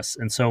of us.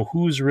 And so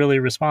who's really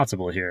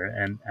responsible here?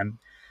 And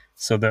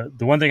so the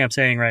one thing I'm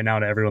saying right now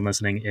to everyone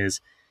listening is,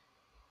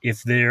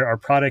 if there are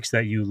products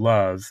that you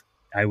love,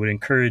 I would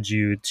encourage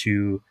you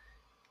to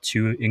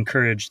to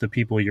encourage the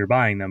people you're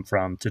buying them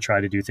from to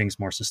try to do things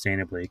more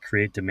sustainably,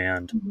 create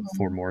demand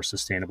for more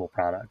sustainable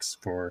products,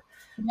 for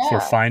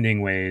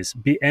finding ways,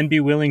 be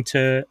willing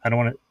to, I don't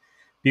want to,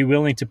 be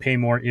willing to pay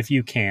more if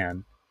you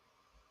can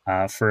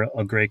for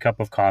a great cup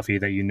of coffee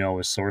that you know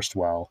is sourced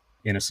well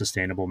in a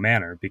sustainable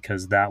manner,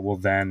 because that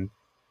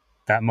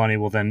money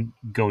will then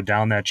go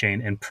down that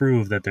chain and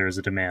prove that there is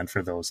a demand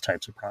for those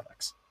types of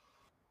products.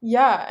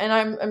 Yeah, and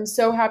I'm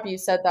so happy you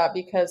said that,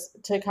 because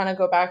to kind of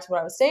go back to what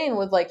I was saying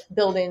with like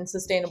building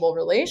sustainable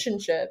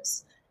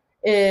relationships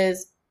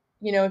is,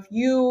 if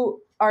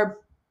you are,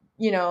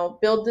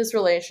 build this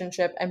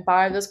relationship and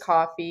buy this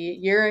coffee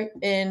year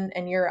in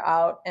and year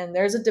out, and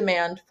there's a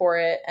demand for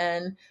it,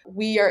 and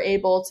we are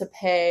able to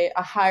pay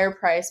a higher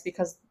price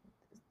because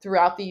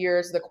throughout the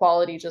years the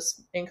quality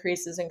just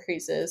increases.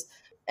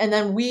 And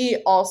then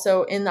we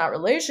also in that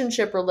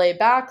relationship relay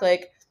back,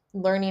 like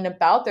learning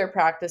about their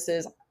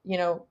practices,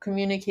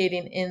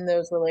 communicating in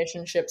those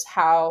relationships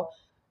how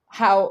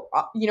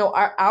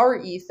our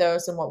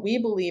ethos and what we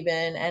believe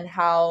in, and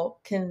how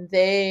can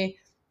they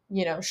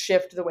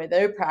shift the way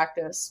they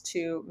practice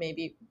to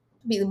maybe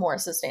be more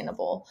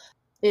sustainable,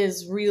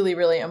 is really,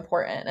 really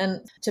important.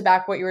 And to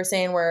back what you were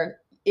saying, where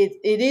it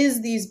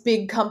is these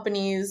big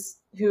companies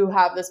who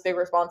have this big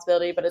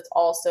responsibility, but it's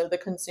also the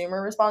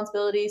consumer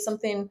responsibility.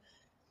 Something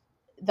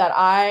that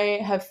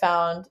I have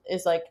found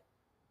is like,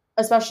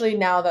 especially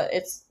now that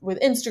it's with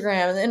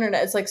Instagram and the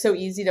internet, it's like so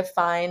easy to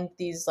find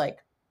these like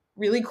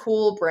really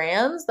cool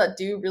brands that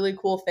do really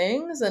cool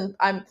things. And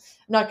I'm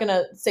not going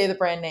to say the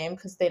brand name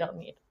because they don't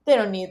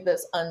need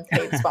this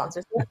unpaid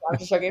sponsorship. I'm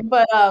just joking.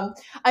 But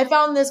I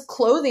found this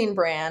clothing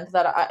brand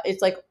that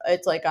it's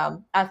like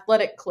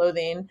athletic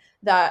clothing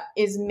that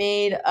is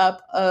made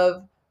up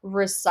of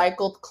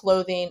recycled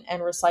clothing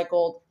and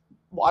recycled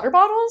water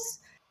bottles.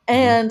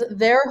 And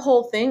their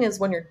whole thing is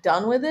when you're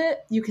done with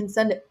it, you can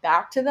send it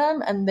back to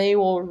them and they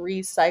will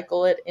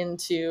recycle it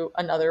into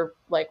another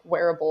like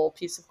wearable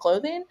piece of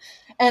clothing.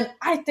 And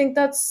I think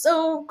that's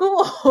so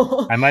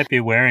cool. I might be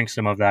wearing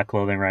some of that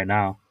clothing right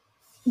now.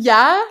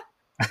 Yeah?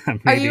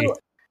 Maybe. Are you?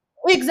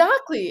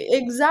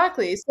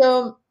 Exactly.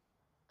 So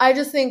I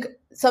just think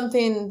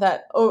something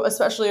that,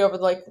 especially over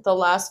like the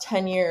last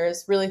 10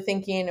 years, really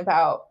thinking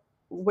about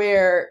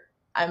where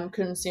I'm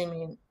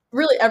consuming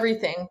really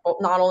everything, but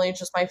not only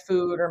just my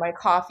food or my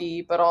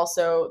coffee, but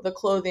also the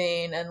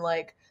clothing and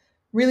like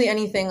really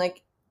anything,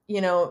 like,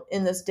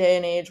 in this day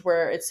and age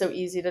where it's so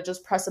easy to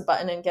just press a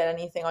button and get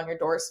anything on your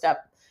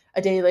doorstep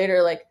a day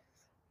later, like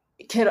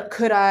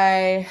could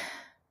I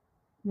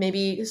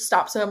maybe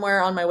stop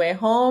somewhere on my way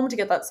home to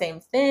get that same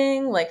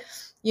thing? Like,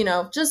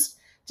 just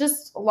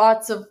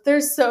lots of,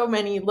 there's so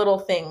many little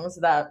things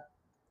that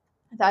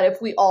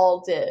if we all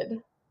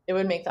did, it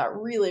would make that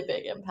really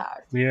big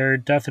impact. We are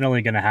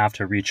definitely going to have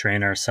to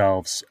retrain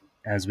ourselves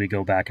as we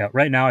go back out.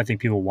 Right now, I think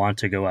people want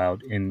to go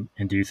out and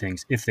do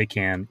things if they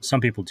can.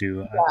 Some people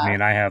do. Yeah. I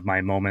mean, I have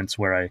my moments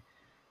where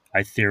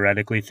I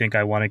theoretically think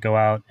I want to go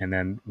out. And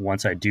then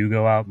once I do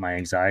go out, my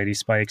anxiety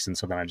spikes. And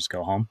so then I just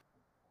go home.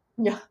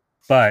 Yeah.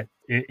 But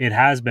it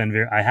has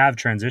been I have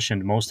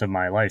transitioned most of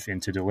my life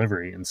into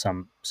delivery in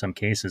some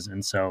cases.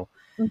 And so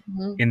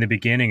in the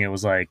beginning, it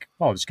was like,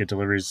 oh, I'll just get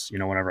deliveries,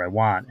 whenever I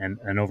want.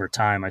 And over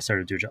time, I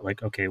started to do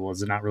like, okay, well,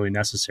 is it not really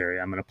necessary?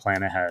 I'm going to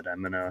plan ahead.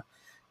 I'm going to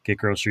get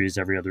groceries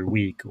every other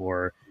week.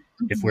 Or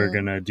if we're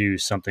going to do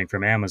something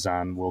from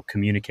Amazon, we'll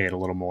communicate a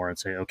little more and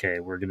say, okay,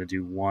 we're going to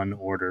do one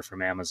order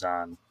from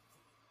Amazon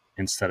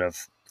instead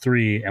of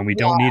 3. And we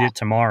don't need it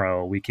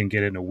tomorrow. We can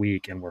get it in a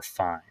week and we're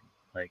fine.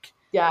 Like,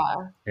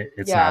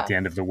 it's not the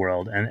end of the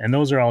world. And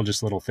those are all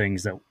just little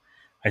things that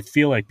I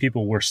feel like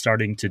people were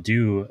starting to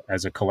do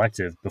as a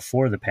collective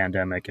before the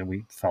pandemic, and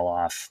we fell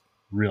off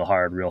real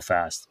hard, real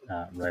fast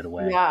right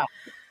away. Yeah.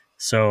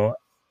 So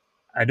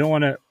I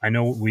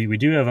know we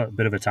do have a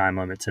bit of a time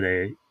limit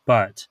today,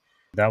 but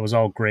that was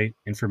all great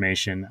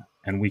information,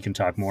 and we can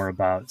talk more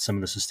about some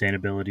of the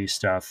sustainability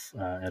stuff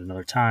at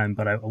another time.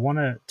 But I want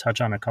to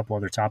touch on a couple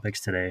other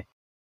topics today.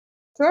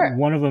 Sure.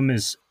 One of them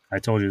is, I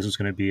told you this was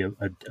going to be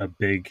a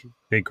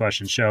big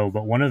question show,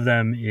 but one of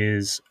them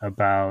is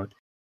about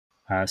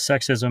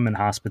sexism and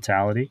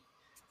hospitality.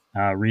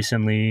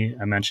 Recently,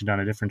 I mentioned on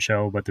a different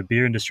show, but the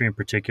beer industry in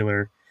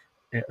particular,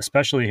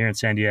 especially here in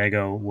San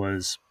Diego,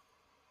 was,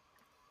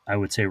 I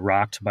would say,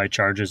 rocked by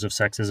charges of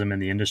sexism in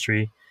the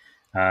industry.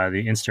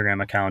 The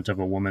Instagram account of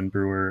a woman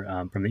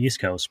brewer from the East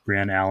Coast,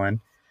 Brienne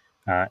Allen,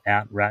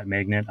 at Rat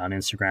Magnet on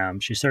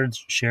Instagram, she started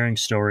sharing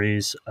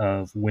stories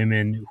of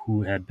women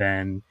who had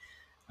been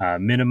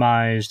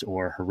minimized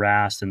or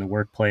harassed in the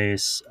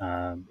workplace,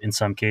 in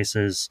some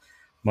cases,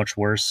 much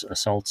worse,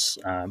 assaults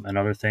and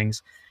other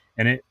things.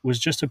 And it was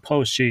just a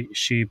post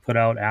she put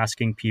out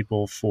asking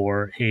people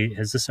for, hey,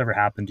 has this ever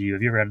happened to you?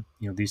 Have you ever had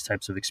these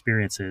types of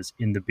experiences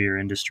in the beer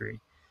industry?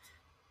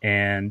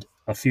 And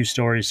a few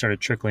stories started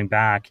trickling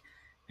back,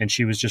 and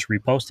she was just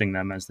reposting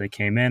them as they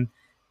came in.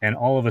 And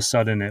all of a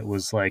sudden, it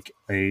was like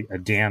a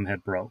dam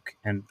had broke,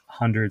 and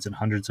hundreds and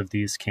hundreds of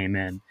these came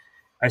in.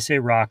 I say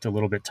rocked a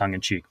little bit tongue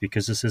in cheek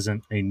because this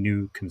isn't a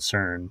new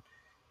concern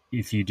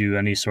if you do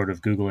any sort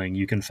of Googling,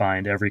 you can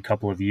find every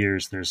couple of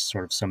years there's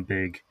sort of some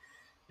big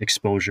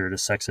exposure to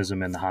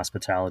sexism in the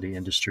hospitality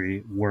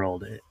industry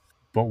world.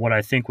 But what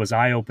I think was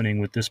eye opening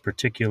with this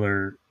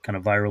particular kind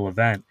of viral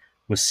event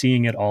was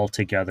seeing it all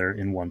together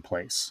in one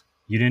place.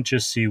 You didn't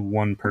just see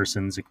one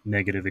person's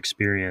negative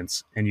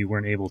experience and you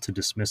weren't able to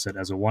dismiss it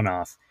as a one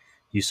off.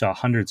 You saw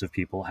hundreds of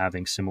people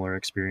having similar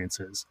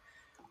experiences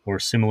or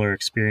similar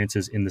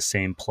experiences in the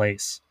same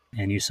place.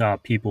 And you saw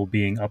people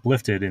being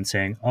uplifted and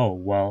saying, oh,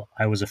 well,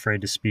 I was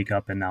afraid to speak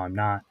up and now I'm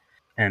not.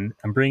 And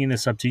I'm bringing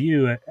this up to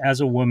you as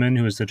a woman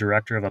who is the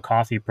director of a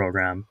coffee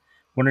program.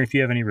 Wondering if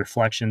you have any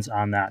reflections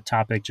on that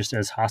topic, just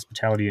as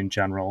hospitality in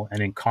general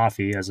and in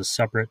coffee as a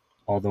separate,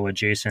 although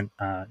adjacent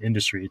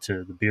industry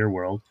to the beer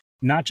world,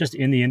 not just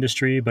in the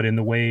industry, but in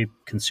the way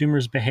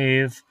consumers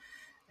behave.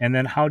 And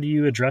then how do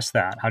you address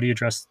that? How do you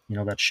address,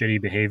 that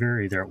shitty behavior,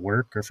 either at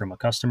work or from a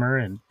customer,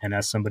 and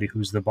as somebody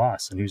who's the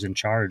boss and who's in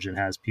charge and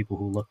has people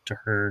who look to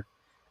her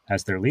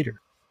as their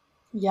leader?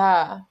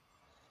 Yeah.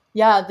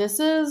 This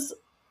is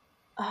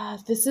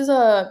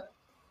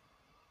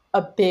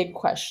a big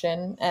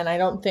question, and I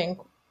don't think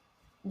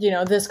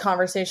this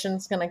conversation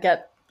is going to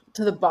get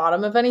to the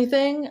bottom of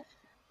anything.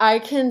 I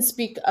can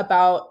speak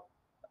about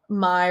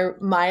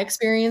my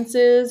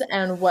experiences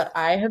and what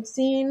I have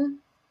seen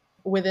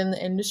within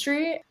the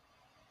industry.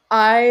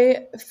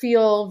 I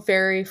feel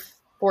very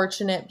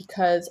fortunate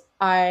because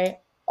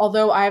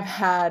although I've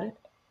had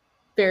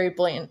very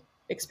blatant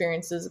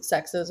experiences of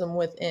sexism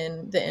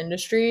within the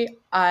industry,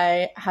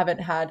 I haven't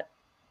had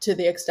to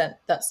the extent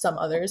that some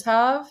others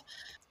have.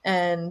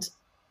 And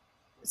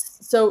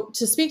so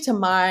to speak to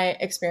my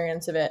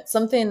experience of it,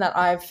 something that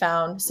I've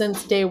found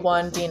since day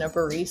one being a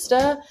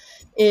barista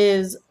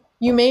is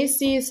you may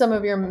see some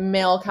of your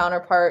male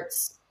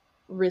counterparts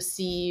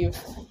receive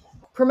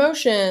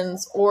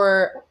promotions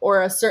or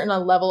a certain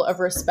level of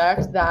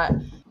respect that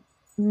I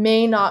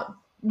may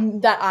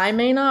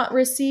not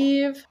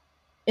receive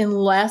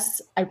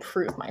unless I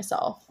prove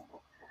myself.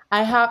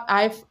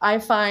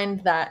 I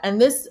find that,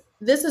 and this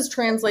is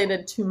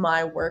translated to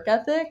my work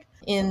ethic,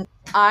 in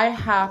I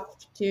have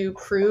to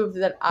prove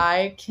that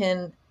I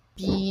can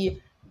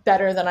be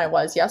better than I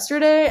was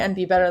yesterday and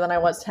be better than I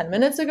was 10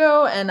 minutes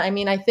ago. And I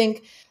mean, I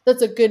think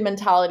that's a good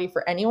mentality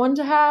for anyone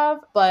to have,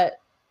 but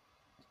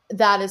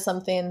that is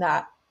something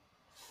that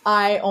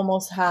I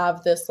almost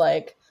have this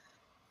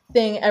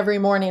thing every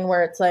morning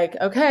where it's like,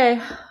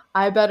 okay,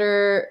 I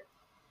better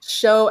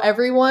show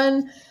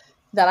everyone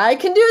that I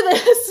can do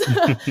this.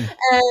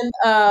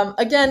 And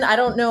again, I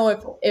don't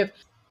know if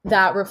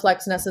that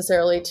reflects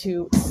necessarily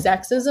to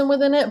sexism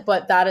within it,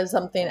 but that is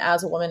something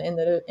as a woman in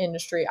the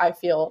industry, I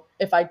feel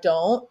if I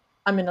don't,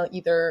 I'm going to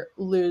either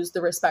lose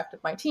the respect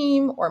of my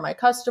team or my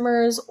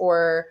customers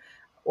or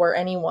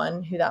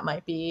anyone who that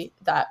might be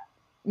that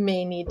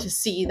may need to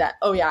see that,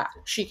 oh yeah,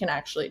 she can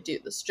actually do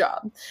this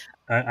job.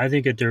 I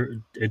think it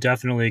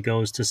definitely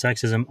goes to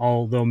sexism,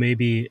 although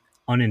maybe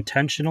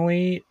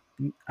unintentionally.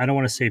 I don't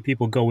want to say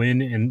people go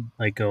in and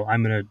go,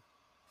 I'm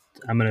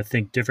gonna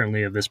think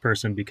differently of this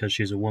person because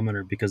she's a woman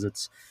or because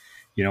it's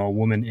a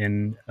woman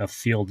in a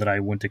field that I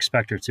wouldn't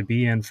expect her to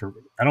be in.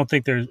 I don't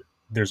think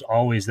there's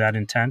always that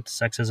intent.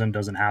 Sexism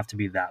doesn't have to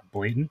be that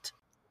blatant.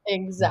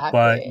 Exactly.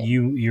 But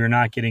you're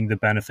not getting the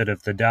benefit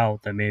of the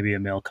doubt that maybe a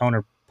male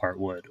counterpart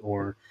would,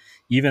 or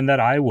even that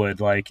I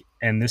would.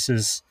 And this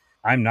is,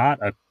 I'm not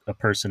a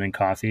person in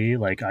coffee.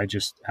 I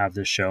just have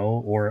this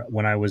show. Or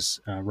when I was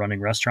running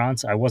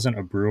restaurants, I wasn't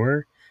a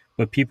brewer,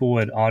 but people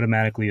would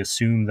automatically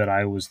assume that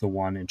I was the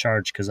one in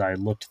charge because I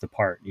looked the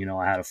part.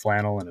 I had a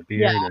flannel and a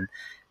beard,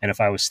 and if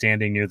I was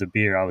standing near the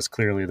beer, I was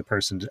clearly the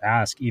person to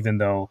ask, even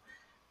though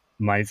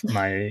my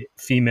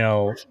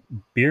female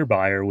beer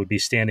buyer would be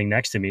standing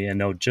next to me and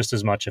know just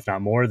as much, if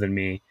not more than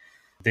me.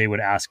 They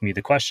would ask me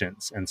the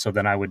questions. And so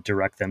then I would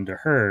direct them to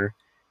her.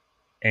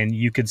 And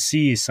you could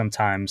see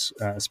sometimes,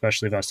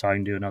 especially if I was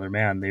talking to another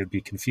man, they would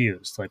be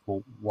confused.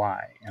 Well,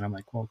 why? And I'm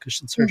like, well,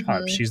 because it's her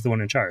job. She's the one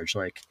in charge.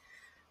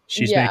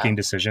 She's making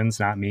decisions,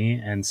 not me.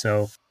 And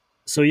so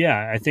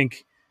yeah, I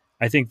think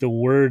the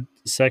word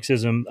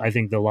sexism, I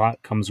think the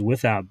lot comes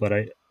with that. But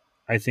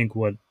I think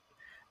what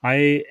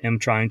I am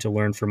trying to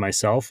learn for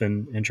myself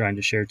and trying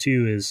to share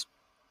too is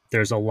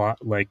there's a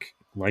lot like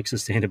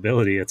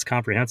sustainability. It's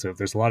comprehensive.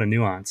 There's a lot of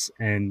nuance,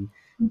 and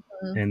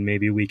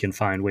maybe we can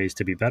find ways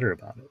to be better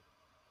about it.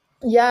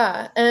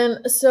 Yeah.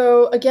 And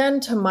so again,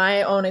 to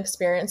my own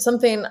experience,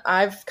 something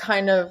I've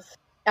kind of,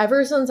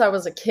 ever since I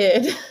was a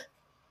kid,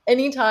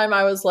 anytime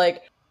I was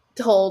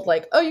told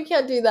oh, you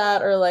can't do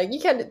that, or you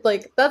can't,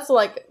 that's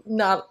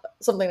not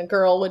something a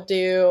girl would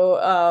do.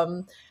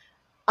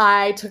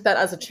 I took that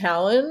as a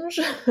challenge.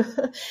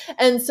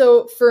 And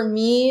so for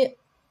me,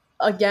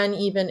 again,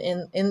 even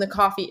in the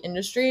coffee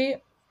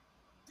industry,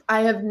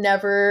 I have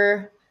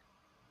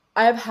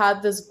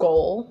had this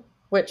goal,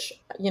 which,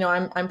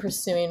 I'm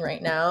pursuing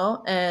right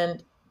now.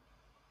 And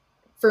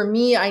for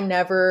me, I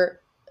never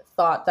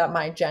thought that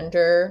my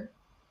gender,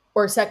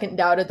 or second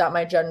doubted that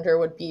my gender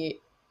would be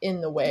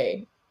in the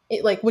way.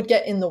 It would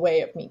get in the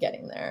way of me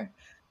getting there.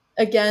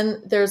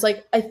 again, there's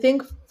like, I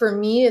think for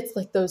me, it's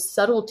like those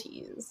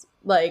subtleties,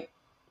 like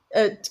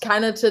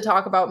kind of to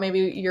talk about maybe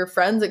your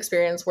friend's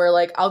experience where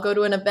like I'll go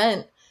to an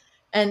event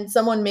and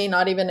someone may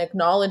not even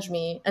acknowledge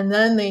me, and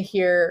then they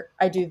hear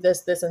I do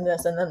this, this, and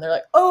this, and then they're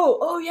like,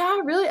 oh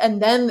yeah, really?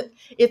 And then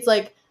it's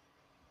like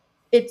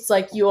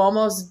you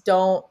almost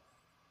don't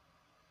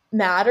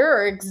matter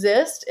or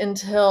exist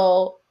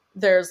until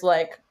there's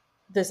like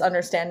this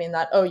understanding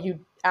that, oh, you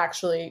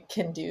actually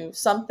can do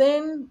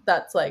something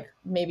that's like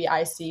maybe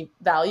I see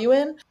value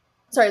in.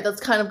 Sorry, that's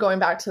kind of going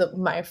back to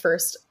my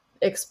first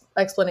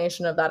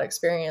explanation of that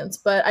experience.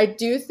 But I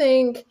do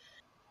think,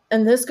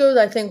 and this goes,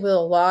 I think, with a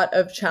lot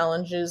of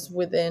challenges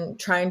within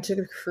trying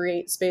to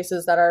create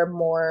spaces that are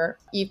more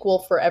equal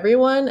for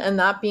everyone. And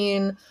that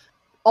being,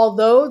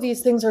 although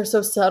these things are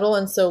so subtle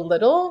and so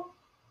little,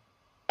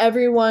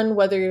 everyone,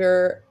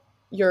 whether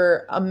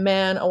you're a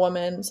man, a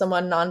woman,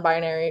 someone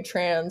non-binary,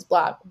 trans,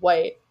 black,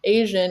 white,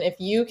 Asian, if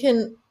you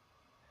can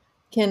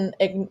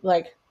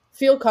like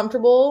feel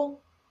comfortable,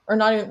 or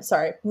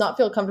not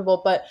feel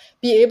comfortable, but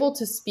be able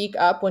to speak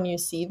up when you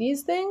see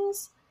these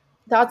things,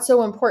 that's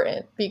so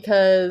important.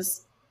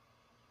 Because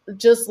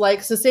just like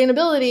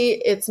sustainability,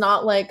 it's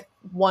not like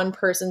one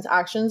person's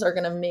actions are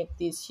going to make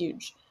these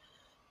huge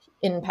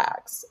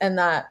impacts, and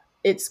that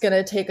it's going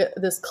to take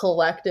this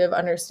collective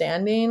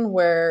understanding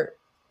where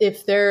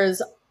if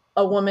there's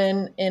a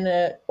woman in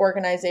an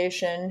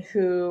organization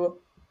who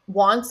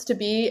wants to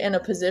be in a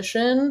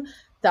position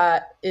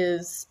that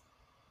is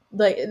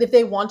like, if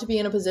they want to be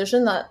in a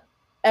position that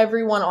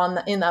everyone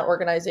in that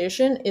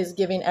organization is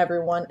giving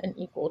everyone an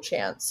equal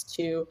chance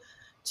to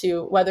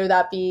whether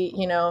that be,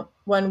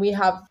 when we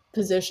have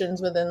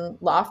positions within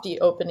Lofty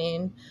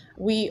opening,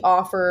 we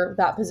offer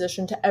that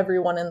position to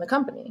everyone in the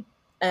company,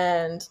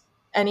 and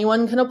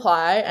anyone can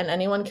apply and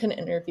anyone can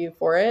interview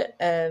for it,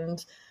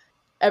 and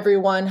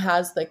everyone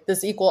has like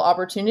this equal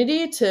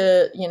opportunity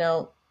to,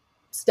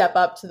 step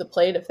up to the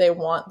plate if they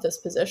want this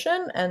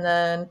position. And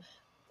then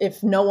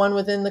if no one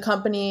within the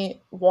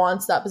company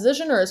wants that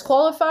position or is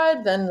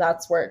qualified, then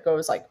that's where it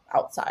goes like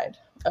outside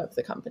of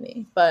the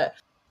company. But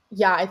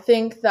yeah, I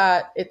think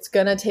that it's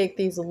going to take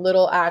these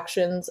little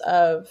actions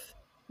of,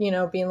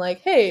 being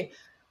like, hey,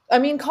 I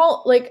mean,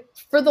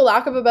 for the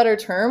lack of a better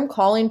term,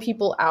 calling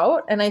people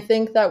out. And I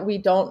think that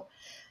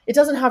it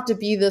doesn't have to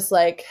be this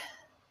like,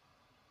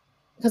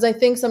 because I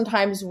think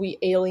sometimes we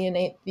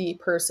alienate the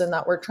person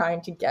that we're trying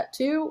to get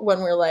to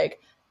when we're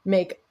like,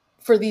 make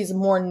for these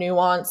more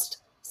nuanced,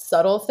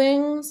 subtle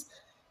things,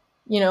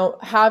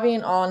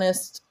 having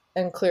honest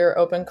and clear,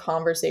 open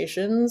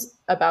conversations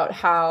about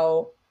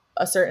how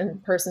a certain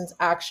person's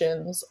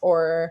actions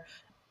or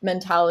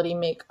mentality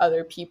make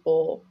other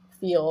people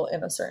feel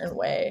in a certain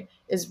way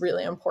is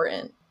really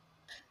important.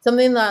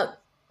 Something that,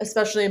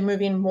 especially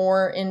moving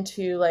more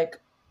into like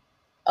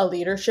a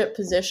leadership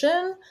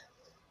position,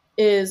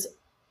 is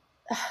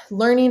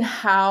learning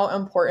how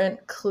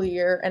important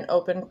clear and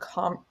open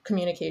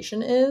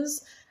communication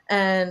is,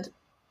 and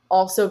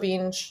also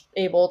being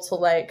able to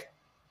like,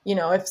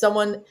 if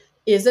someone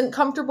isn't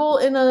comfortable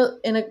in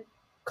a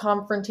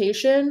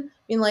confrontation,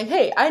 being like,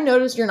 hey, I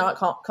noticed you're not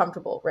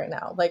comfortable right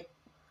now. Like,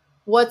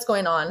 what's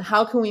going on?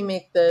 How can we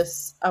make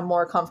this a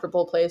more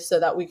comfortable place so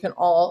that we can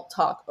all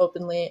talk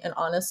openly and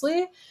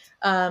honestly,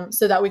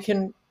 so that we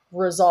can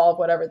resolve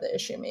whatever the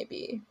issue may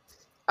be.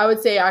 I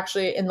would say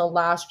actually in the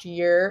last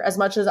year, as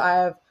much as I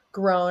have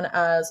grown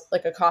as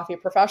like a coffee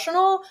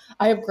professional,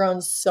 I have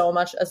grown so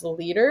much as a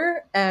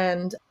leader.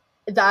 And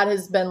that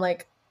has been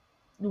like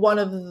one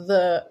of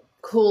the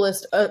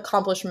coolest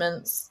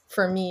accomplishments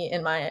for me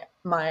in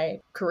my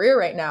career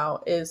right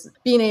now, is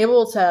being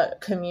able to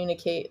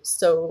communicate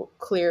so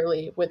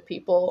clearly with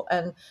people,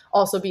 and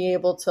also be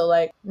able to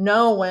like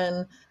know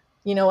when,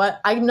 what,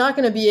 I'm not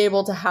going to be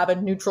able to have a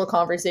neutral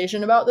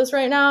conversation about this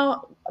right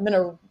now.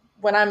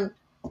 When I'm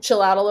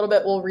chill out a little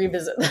bit, we'll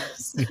revisit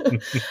this.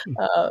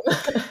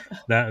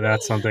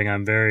 That's something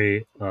I'm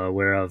very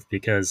aware of,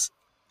 because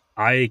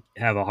I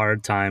have a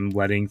hard time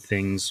letting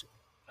things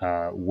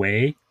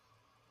weigh.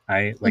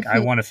 I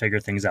want to figure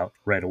things out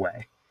right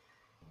away.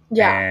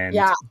 And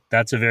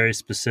that's a very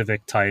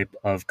specific type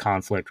of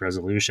conflict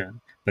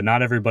resolution, but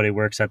not everybody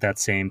works at that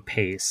same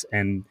pace.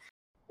 And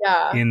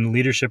in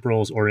leadership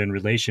roles or in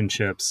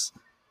relationships,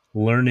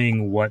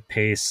 learning what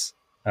pace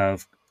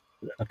of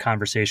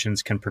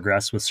conversations can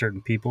progress with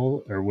certain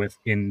people or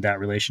within that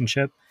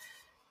relationship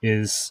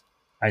is,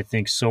 I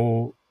think,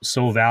 so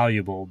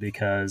valuable,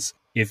 because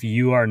if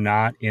you're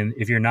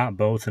not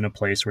both in a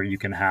place where you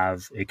can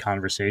have a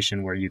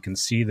conversation where you can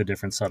see the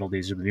different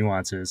subtleties or the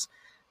nuances,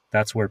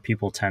 that's where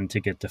people tend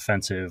to get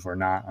defensive or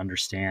not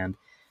understand.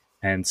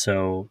 And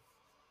so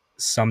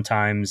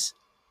sometimes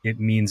it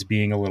means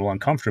being a little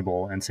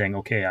uncomfortable and saying,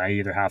 okay, I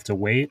either have to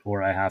wait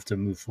or I have to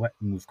move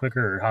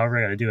quicker, or however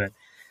I got to do it.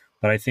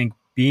 But I think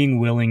being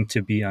willing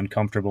to be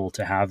uncomfortable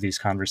to have these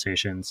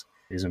conversations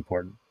is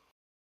important.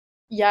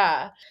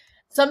 Yeah.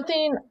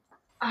 Something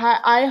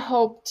I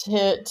hope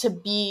to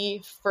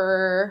be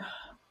for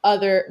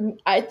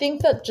I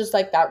think that just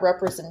like that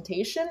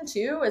representation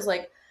too is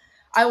like,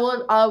 I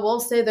will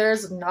say there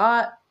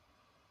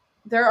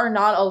are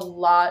not a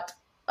lot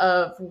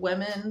of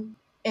women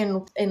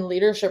in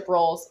leadership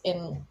roles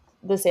in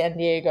the San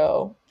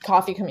Diego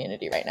coffee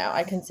community right now.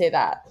 I can say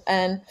that.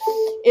 And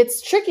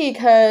it's tricky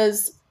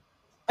because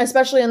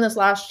especially in this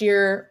last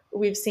year,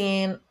 we've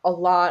seen a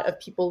lot of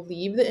people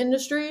leave the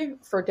industry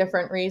for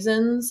different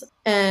reasons.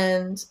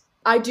 And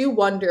I do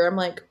wonder, I'm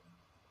like,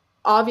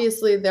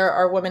 obviously there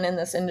are women in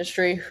this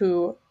industry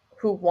who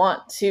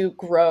want to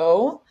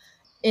grow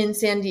in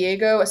San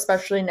Diego,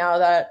 especially now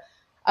that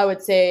I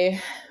would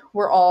say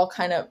we're all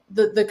kind of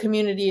the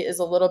community is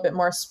a little bit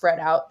more spread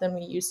out than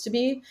we used to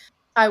be.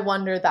 I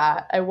wonder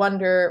that. I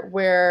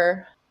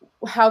wonder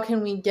how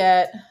can we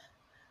get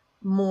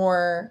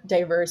more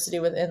diversity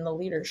within the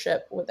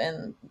leadership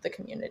within the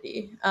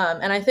community.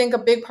 And I think a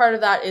big part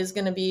of that is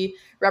going to be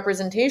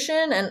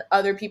representation and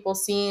other people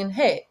seeing,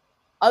 hey,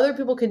 other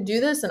people can do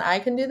this and I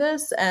can do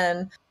this.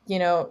 And,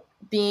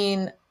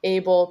 being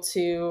able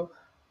to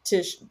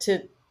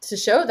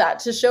show that,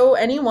 to show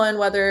anyone,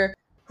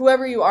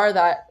 whoever you are,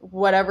 that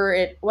whatever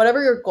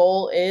your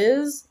goal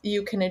is,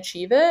 you can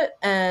achieve it.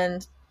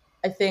 And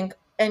I think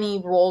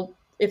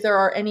if there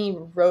are any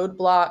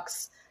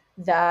roadblocks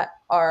that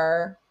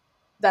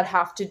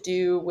have to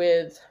do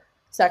with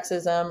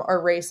sexism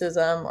or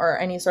racism or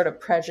any sort of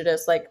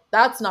prejudice, like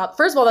that's not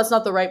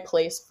the right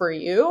place for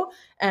you.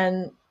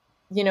 And,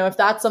 if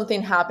that's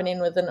something happening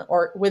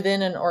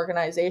within an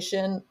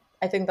organization,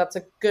 I think that's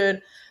a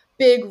good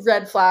big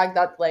red flag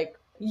that like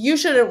you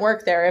shouldn't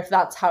work there if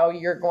that's how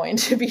you're going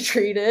to be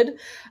treated.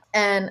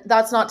 And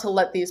that's not to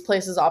let these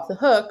places off the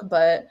hook,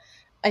 but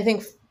I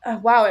think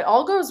wow, it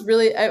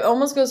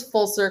almost goes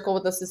full circle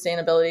with the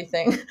sustainability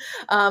thing,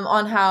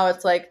 on how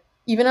it's like,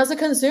 even as a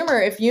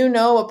consumer, if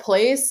a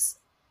place,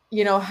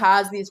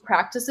 has these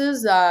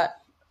practices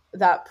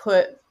that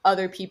put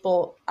other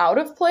people out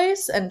of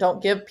place and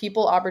don't give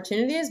people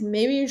opportunities,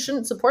 maybe you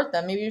shouldn't support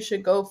them. Maybe you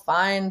should go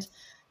find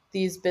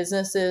these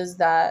businesses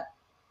that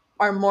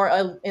are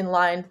more in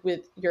line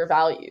with your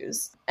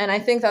values. And I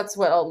think that's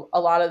what a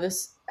lot of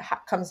this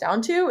comes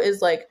down to,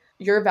 is like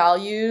your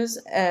values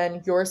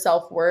and your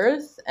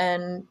self-worth,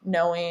 and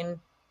knowing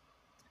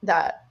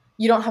that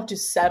you don't have to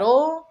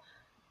settle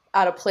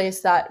at a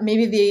place that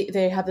maybe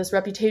they have this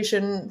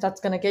reputation that's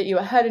going to get you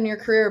ahead in your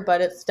career,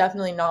 but it's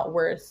definitely not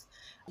worth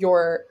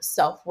your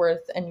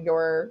self-worth and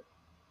your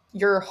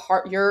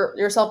heart,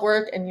 your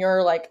self-worth and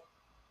your like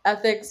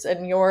ethics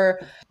and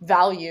your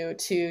value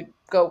to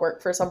go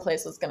work for some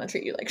place that's going to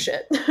treat you like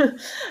shit.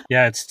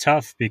 Yeah, it's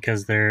tough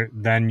because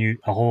the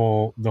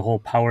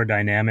whole power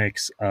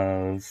dynamics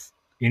of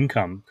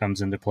income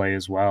comes into play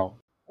as well.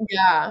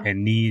 Yeah.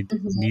 And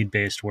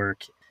need-based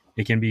work,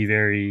 it can be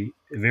very,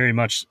 very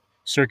much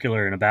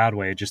circular in a bad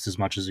way just as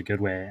much as a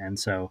good way. And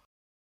so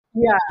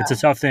yeah, it's a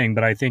tough thing,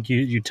 but I think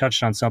you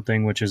touched on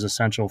something which is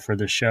essential for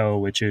the show,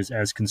 which is,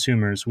 as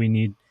consumers, we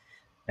need,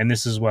 and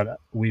this is what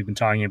we've been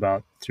talking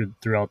about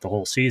throughout the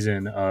whole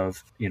season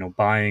of,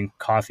 buying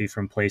coffee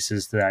from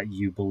places that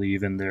you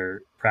believe in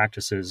their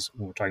practices.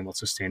 When we're talking about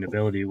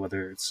sustainability,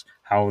 whether it's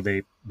how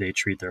they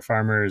treat their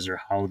farmers or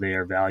how they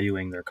are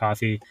valuing their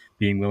coffee,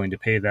 being willing to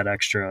pay that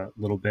extra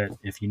little bit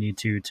if you need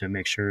to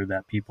make sure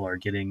that people are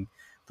getting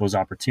those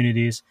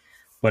opportunities.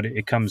 But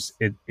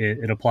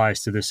it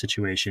applies to this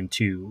situation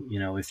too.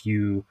 If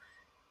you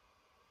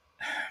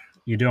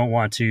don't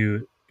want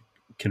to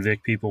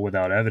convict people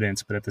without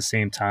evidence, but at the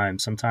same time,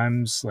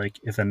 sometimes, like,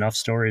 if enough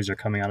stories are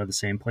coming out of the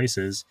same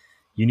places,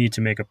 you need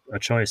to make a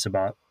choice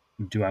about,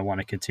 do I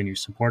want to continue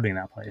supporting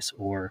that place?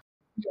 Or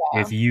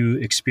if you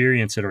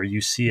experience it or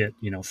you see it,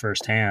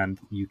 firsthand,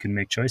 you can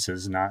make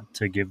choices not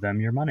to give them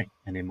your money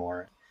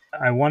anymore.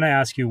 I want to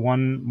ask you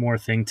one more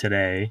thing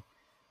today.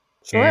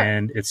 Sure.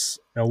 And it's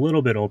a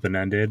little bit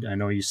open-ended. I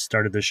know you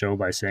started the show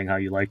by saying how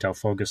you liked how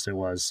focused it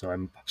was, so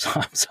I'm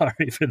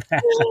sorry for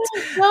that.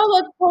 No,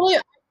 that's totally.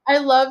 I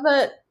love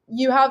that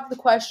you have the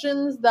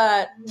questions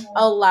that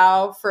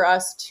allow for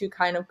us to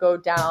kind of go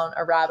down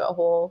a rabbit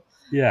hole.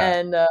 Yeah.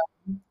 And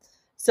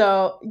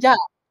so, yeah,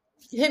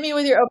 hit me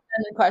with your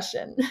open-ended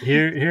question.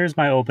 Here's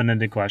my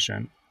open-ended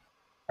question.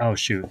 Oh,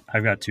 shoot.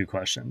 I've got two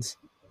questions.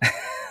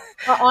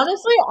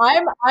 Honestly,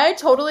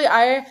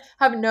 I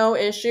have no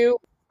issue.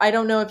 I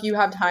don't know if you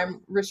have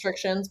time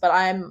restrictions, but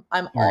I'm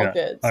all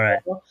good. All right.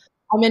 So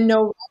I'm in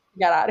no rush to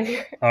get out of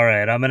here. All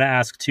right. I'm going to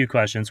ask two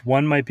questions.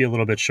 One might be a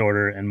little bit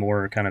shorter and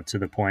more kind of to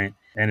the point.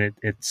 And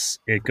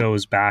it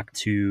goes back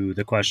to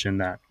the question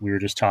that we were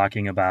just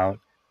talking about.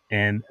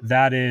 And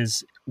that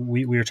is,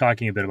 we were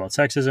talking a bit about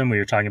sexism. We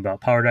were talking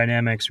about power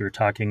dynamics. We were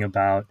talking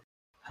about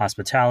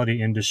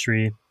hospitality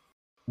industry.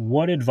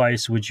 What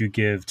advice would you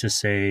give to,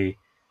 say,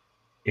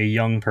 a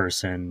young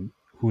person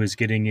who is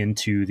getting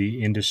into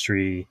the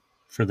industry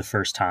for the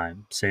first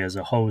time, say as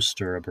a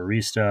host or a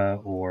barista,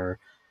 or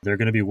they're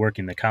going to be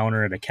working the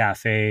counter at a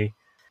cafe?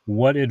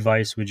 What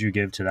advice would you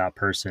give to that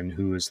person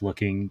who is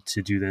looking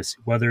to do this,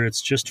 whether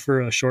it's just for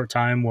a short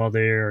time while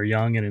they are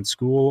young and in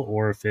school,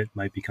 or if it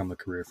might become a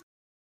career?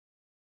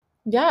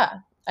 Yeah,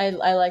 I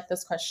like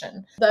this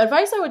question. The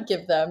advice I would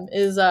give them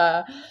is,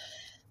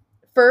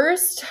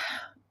 first,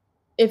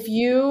 if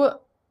you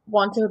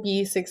want to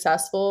be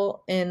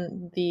successful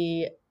in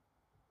the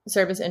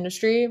service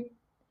industry,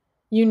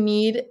 you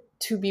need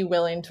to be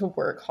willing to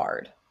work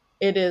hard.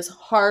 It is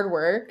hard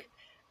work.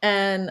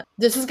 And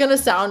this is going to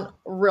sound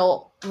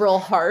real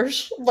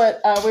harsh,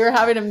 but we were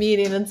having a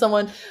meeting and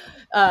someone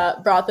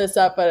brought this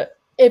up. But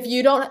if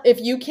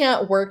you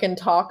can't work and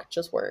talk,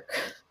 just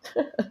work.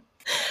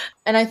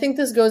 And I think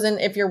this goes in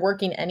if you're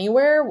working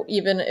anywhere,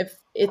 even if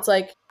it's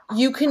like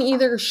you can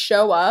either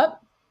show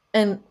up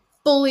and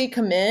fully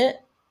commit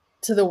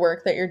to the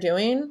work that you're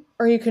doing,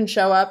 or you can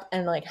show up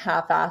and like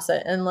half-ass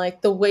it. And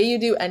like the way you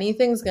do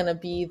anything is going to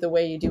be the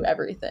way you do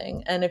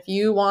everything. And if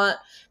you want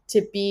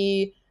to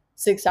be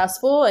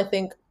successful, I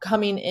think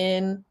coming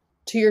in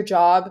to your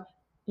job,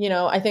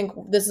 I think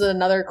this is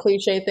another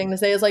cliche thing to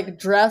say, is like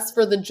dress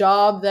for the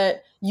job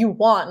that you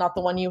want, not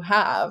the one you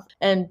have,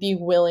 and be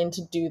willing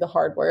to do the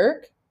hard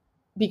work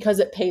because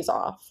it pays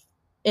off.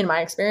 In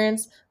my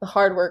experience, the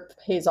hard work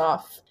pays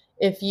off.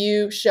 If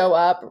you show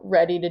up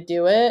ready to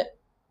do it,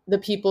 the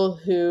people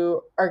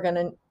who are going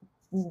to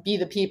be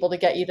the people to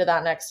get you to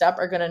that next step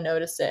are going to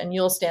notice it, and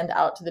you'll stand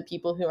out to the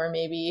people who are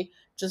maybe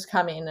just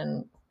coming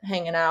and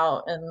hanging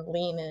out and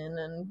leaning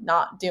and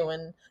not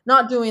doing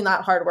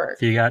that hard work.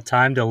 If you got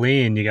time to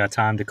lean, you got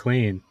time to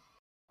clean.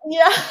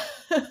 Yeah.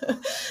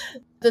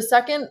 The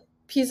second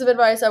piece of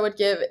advice I would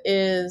give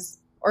is,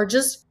 or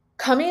just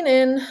coming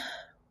in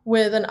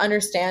with an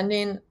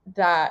understanding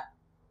that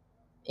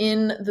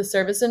in the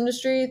service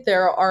industry,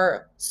 there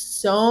are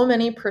so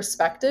many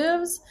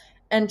perspectives,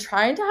 and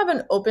trying to have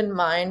an open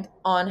mind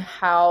on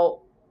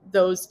how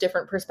those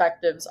different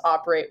perspectives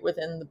operate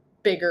within the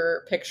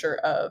bigger picture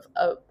of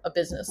a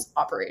business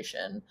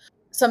operation.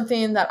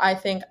 Something that I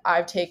think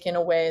I've taken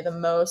away the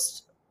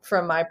most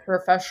from my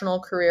professional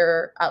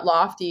career at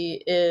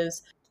Lofty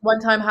is one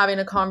time having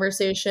a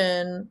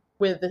conversation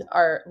with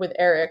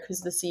Eric,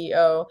 who's the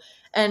CEO,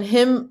 and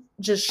him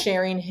just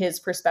sharing his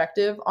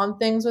perspective on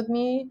things with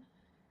me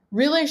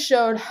really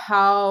showed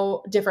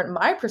how different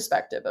my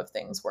perspective of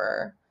things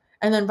were.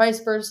 And then vice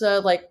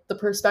versa, like the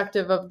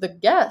perspective of the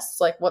guests,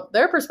 like what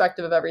their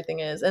perspective of everything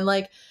is. And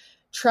like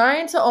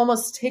trying to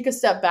almost take a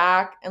step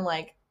back and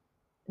like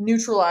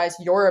neutralize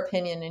your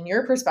opinion and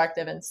your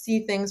perspective and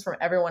see things from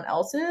everyone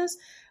else's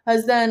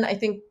has then, I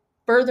think,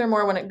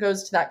 furthermore, when it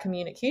goes to that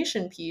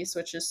communication piece,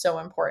 which is so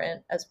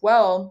important as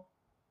well,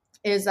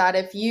 is that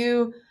if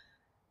you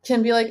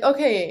can be like,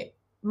 okay,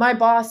 my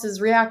boss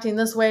is reacting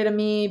this way to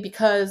me,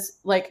 because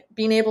like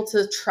being able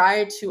to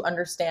try to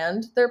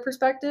understand their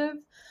perspective.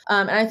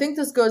 And I think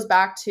this goes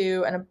back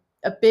to, and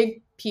a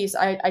big piece,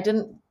 I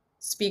didn't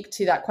speak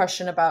to that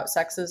question about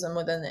sexism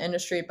within the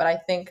industry, but I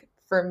think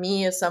for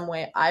me, is some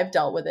way I've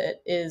dealt with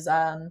it is,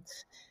 and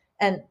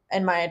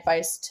my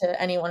advice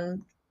to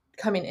anyone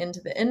coming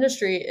into the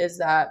industry is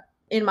that,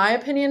 in my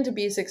opinion, to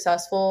be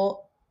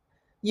successful,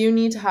 you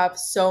need to have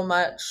so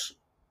much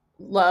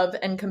love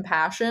and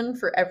compassion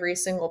for every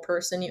single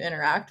person you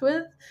interact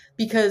with,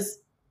 because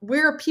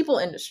we're a people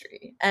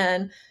industry.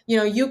 And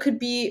you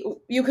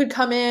could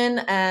come in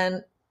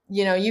and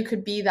you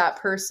could be that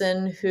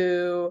person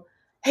who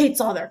hates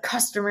all their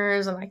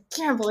customers, and I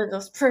can't believe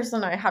this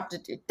person, I have to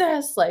do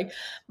this, like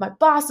my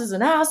boss is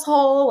an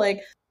asshole,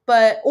 like,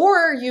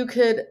 or you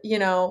could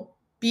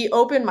be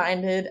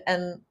open-minded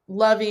and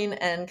loving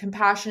and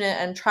compassionate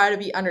and try to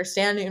be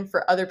understanding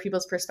for other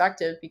people's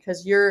perspective,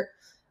 because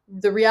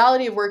the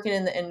reality of working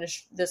in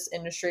this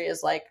industry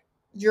is like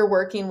you're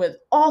working with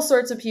all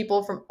sorts of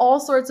people from all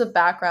sorts of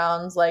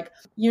backgrounds. Like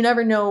you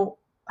never know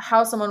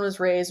how someone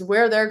was raised,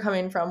 where they're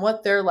coming from,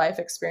 what their life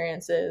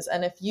experience is.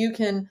 And if you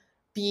can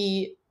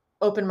be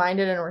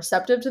open-minded and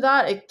receptive to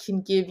that, it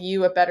can give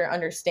you a better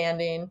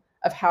understanding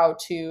of how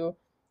to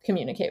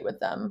communicate with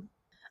them.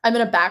 I'm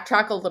going to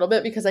backtrack a little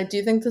bit because I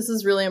do think this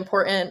is really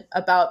important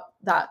about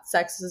that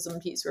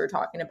sexism piece we were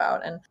talking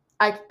about. And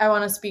I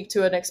want to speak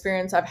to an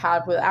experience I've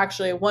had with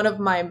actually one of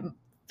my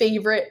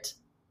favorite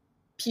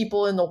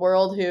people in the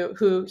world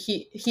who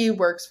he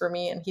works for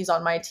me, and he's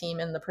on my team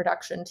in the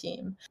production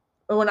team.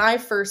 But when I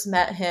first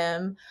met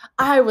him,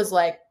 I was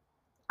like,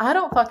 I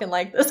don't fucking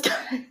like this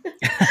guy.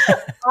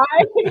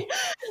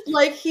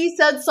 He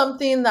said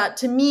something that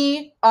to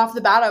me off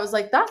the bat, I was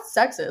like, that's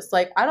sexist.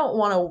 Like, I don't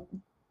want to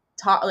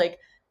talk, like,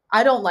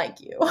 I don't like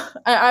you.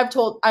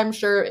 I'm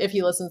sure if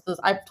he listens to this,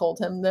 I've told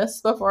him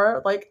this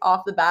before, like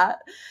off the bat.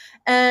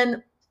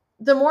 And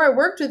the more I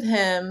worked with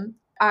him,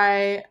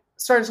 I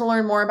started to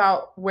learn more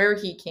about where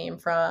he came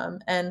from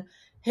and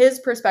his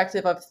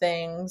perspective of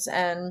things.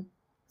 And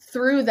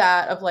through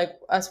that, of like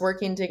us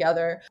working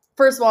together,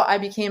 first of all,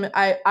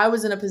 I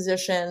was in a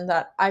position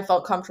that I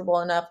felt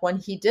comfortable enough when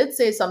he did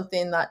say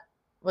something that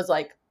was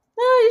like,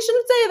 you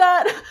shouldn't say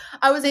that.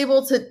 I was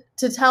able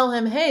to tell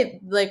him, hey,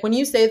 like when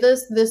you say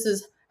this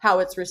is how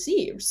it's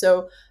received.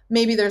 So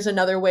maybe there's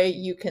another way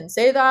you can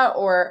say that,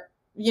 or,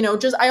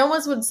 just, I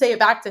almost would say it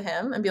back to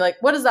him and be like,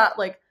 what is that?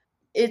 Like,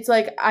 it's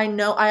like, I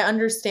know I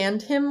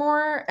understand him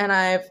more, and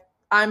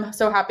I'm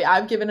so happy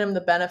I've given him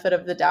the benefit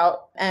of the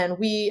doubt. And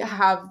we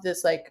have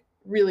this like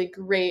really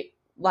great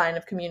line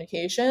of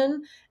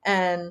communication.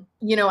 And,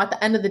 you know, at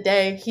the end of the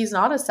day, he's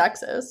not a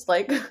sexist.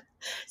 Like,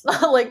 it's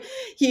not like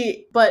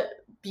but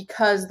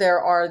because there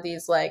are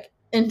these like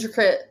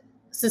intricate,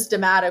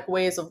 systematic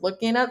ways of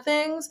looking at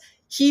things,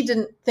 he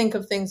didn't think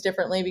of things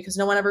differently because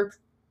no one ever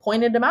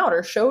pointed him out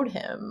or showed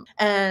him.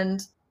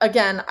 And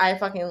again, I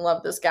fucking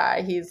love this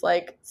guy. He's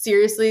like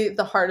seriously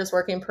the hardest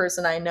working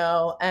person I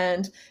know.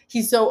 And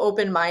he's so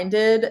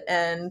open-minded.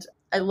 And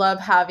I love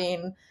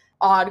having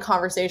odd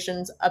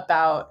conversations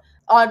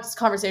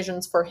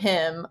for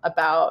him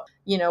about,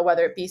 you know,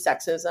 whether it be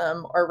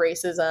sexism or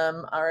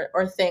racism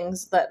or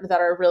things that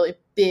are really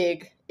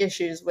big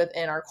issues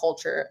within our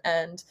culture.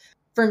 And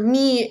for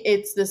me,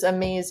 it's this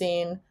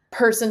amazing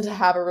person to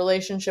have a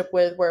relationship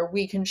with where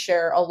we can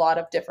share a lot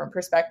of different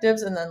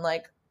perspectives and then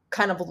like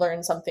kind of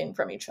learn something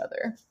from each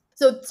other.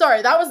 So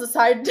sorry, that was the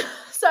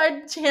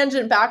side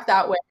tangent back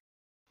that way.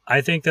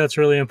 I think that's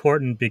really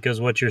important because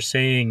what you're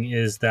saying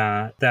is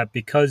that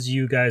because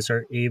you guys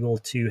are able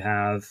to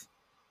have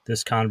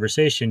this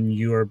conversation,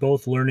 you are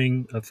both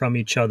learning from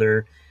each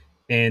other.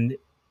 And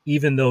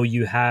even though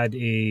you had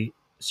a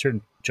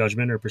certain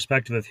judgment or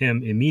perspective of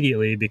him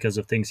immediately because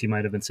of things he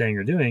might have been saying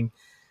or doing,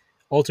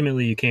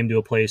 ultimately you came to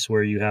a place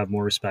where you have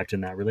more respect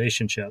in that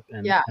relationship.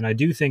 And, and I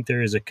do think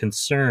there is a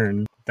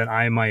concern that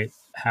I might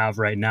have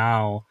right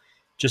now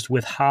just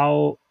with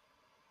how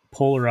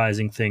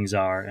polarizing things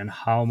are and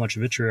how much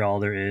vitriol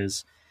there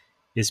is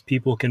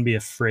people can be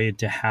afraid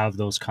to have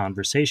those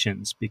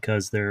conversations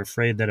because they're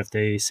afraid that if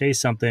they say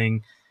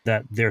something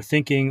that they're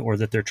thinking or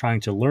that they're trying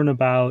to learn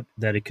about,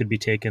 that it could be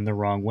taken the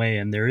wrong way.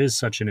 And there is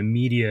such an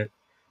immediate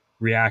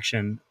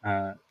reaction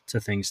to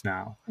things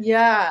now.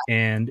 Yeah.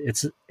 And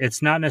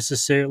it's not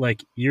necessarily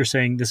like you're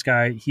saying this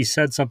guy, he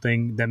said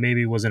something that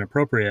maybe was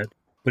inappropriate,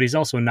 but he's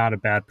also not a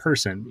bad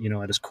person, you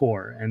know, at his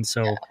core. And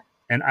so,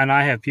 and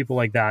I have people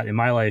like that in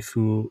my life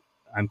who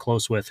I'm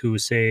close with who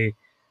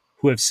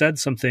have said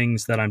some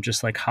things that I'm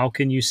just like, how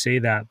can you say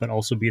that, but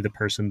also be the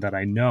person that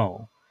I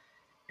know?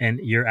 And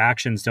your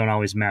actions don't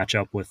always match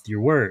up with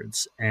your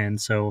words. And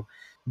so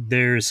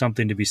there's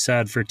something to be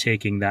said for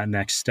taking that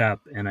next step.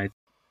 And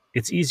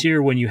it's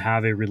easier when you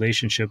have a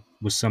relationship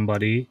with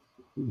somebody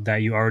that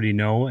you already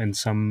know and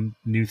some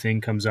new thing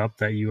comes up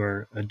that you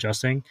are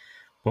adjusting.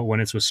 But when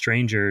it's with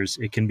strangers,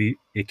 it can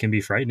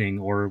be frightening,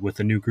 or with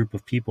a new group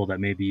of people that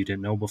maybe you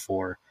didn't know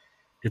before.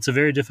 It's a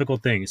very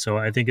difficult thing. So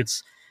I think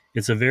it's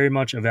a very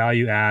much a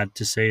value add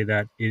to say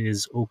that it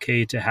is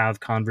okay to have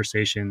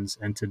conversations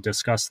and to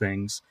discuss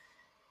things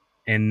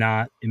and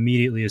not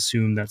immediately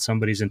assume that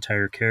somebody's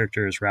entire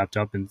character is wrapped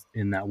up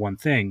in that one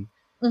thing.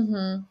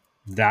 Mm-hmm.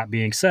 That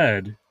being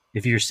said,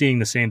 if you're seeing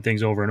the same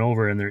things over and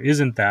over and there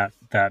isn't that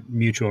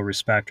mutual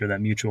respect or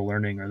that mutual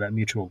learning or that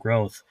mutual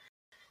growth,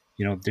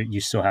 you know, you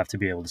still have to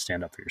be able to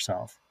stand up for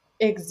yourself.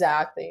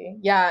 Exactly.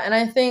 Yeah. And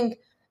I think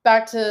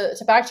back to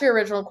your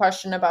original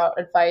question about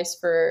advice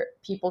for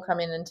people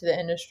coming into the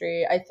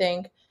industry, I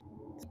think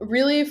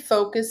really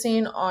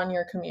focusing on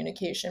your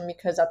communication,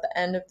 because at the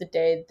end of the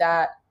day,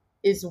 that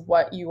is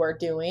what you are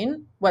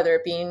doing, whether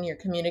it being you're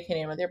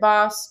communicating with your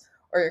boss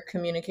or you're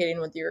communicating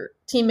with your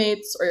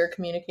teammates or you're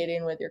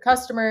communicating with your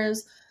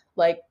customers.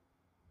 Like,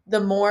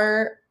 the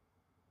more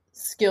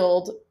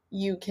skilled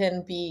you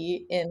can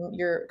be in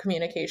your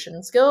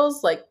communication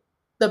skills, like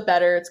the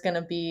better it's going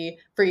to be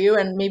for you.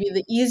 And maybe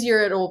the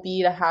easier it will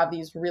be to have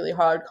these really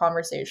hard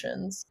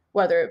conversations,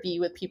 whether it be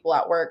with people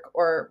at work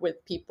or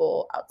with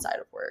people outside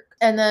of work.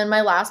 And then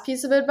my last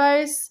piece of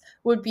advice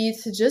would be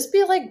to just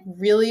be like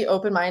really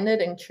open-minded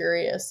and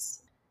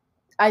curious.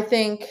 I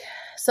think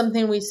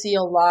something we see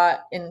a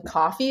lot in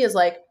coffee is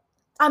like,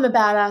 I'm a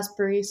badass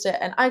barista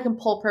and I can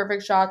pull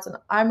perfect shots and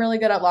I'm really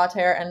good at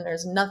latte art and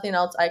there's nothing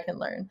else I can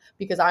learn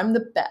because I'm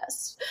the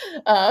best.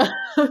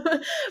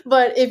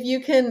 But if you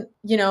can,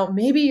 you know,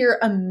 maybe you're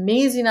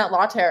amazing at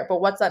latte art,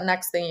 but what's that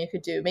next thing you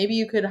could do? Maybe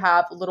you could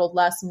have a little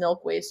less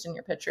milk waste in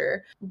your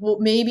pitcher. Well,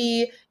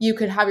 maybe you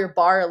could have your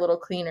bar a little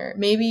cleaner.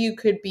 Maybe you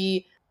could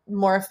be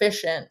more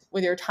efficient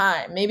with your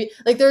time. Maybe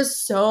like there's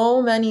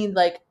so many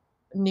like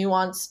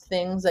nuanced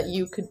things that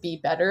you could be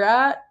better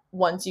at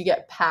once you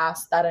get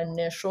past that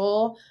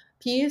initial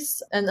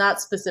piece. And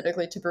that's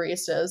specifically to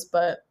baristas.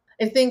 But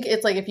I think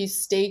it's like if you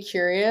stay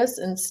curious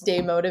and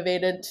stay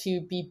motivated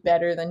to be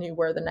better than you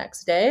were the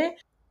next day,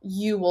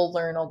 you will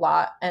learn a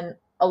lot. And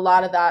a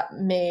lot of that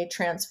may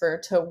transfer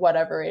to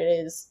whatever it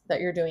is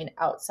that you're doing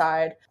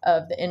outside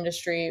of the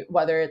industry,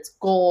 whether it's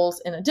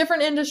goals in a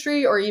different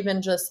industry or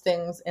even just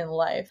things in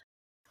life.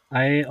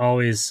 I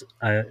always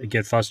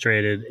get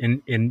frustrated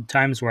in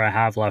times where I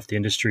have left the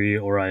industry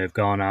or I have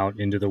gone out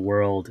into the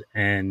world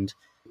and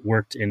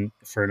worked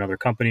for another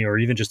company or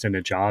even just in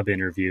a job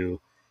interview.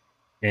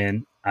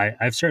 And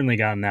I've certainly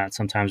gotten that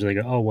sometimes where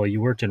they go, oh, well, you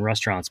worked in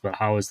restaurants, but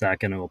how is that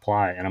going to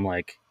apply? And I'm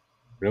like,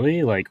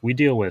 really? Like, we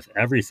deal with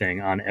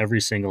everything on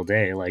every single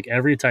day, like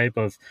every type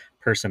of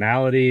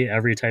personality,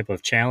 every type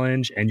of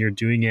challenge, and you're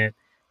doing it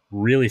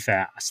really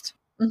fast.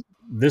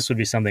 This would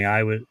be something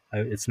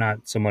it's not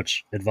so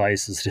much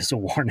advice as it is a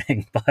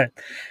warning, but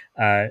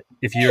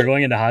if you're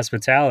going into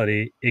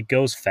hospitality, it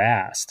goes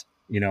fast,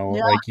 you know,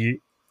 like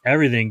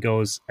everything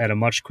goes at a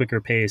much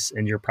quicker pace,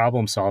 and your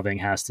problem solving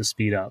has to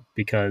speed up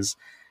because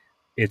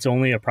it's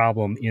only a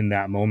problem in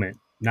that moment.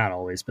 Not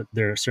always, but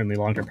there are certainly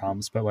long-term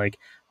problems. But like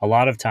a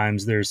lot of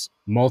times there's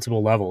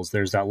multiple levels.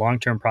 There's that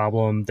long-term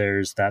problem,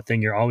 there's that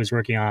thing you're always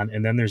working on,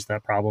 and then there's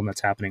that problem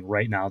that's happening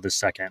right now, this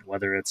second,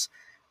 whether it's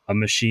a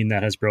machine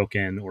that has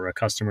broken or a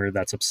customer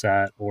that's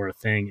upset or a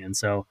thing. And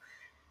so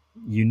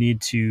you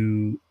need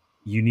to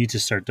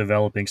start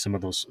developing some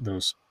of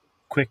those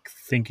quick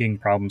thinking,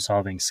 problem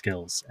solving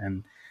skills.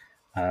 And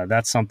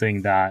that's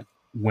something that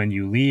when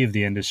you leave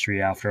the industry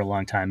after a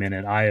long time in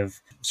it, I have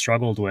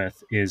struggled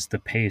with is the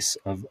pace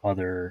of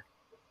other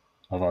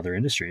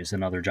industries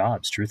and other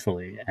jobs,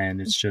 truthfully. And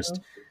it's just,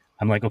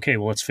 I'm like, okay,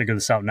 well, let's figure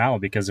this out now,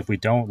 because if we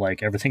don't,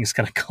 like, everything's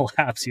going to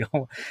collapse.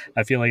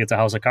 I feel like it's a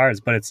house of cards,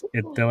 but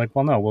they're like,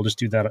 well, no, we'll just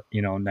do that,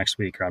 next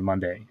week or on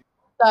Monday.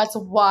 That's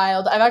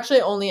wild. I've actually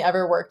only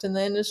ever worked in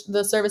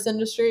the service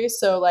industry,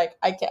 so like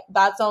I can't.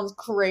 That sounds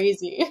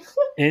crazy.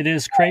 It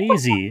is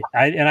crazy.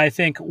 I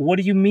think, what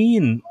do you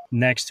mean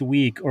next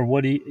week, or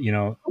what do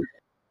you?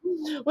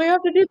 We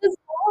have to do this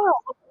now.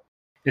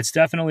 It's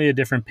definitely a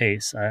different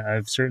pace.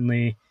 I've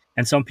certainly,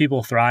 and some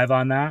people thrive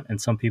on that,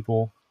 and some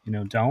people,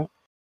 don't.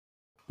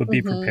 But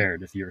be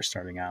prepared if you're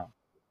starting out.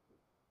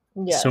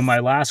 Yes. So my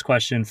last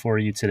question for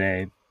you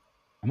today.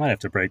 I might have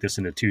to break this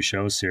into 2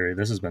 shows, Siri.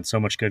 This has been so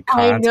much good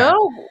content. I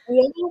know. We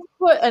almost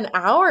put an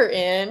hour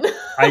in.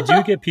 I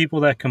do get people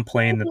that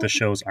complain that the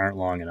shows aren't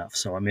long enough.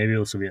 So maybe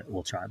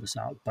we'll try this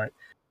out. But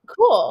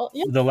cool.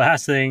 Yeah. The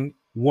last thing,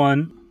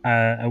 one,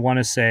 I want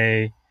to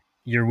say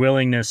your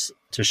willingness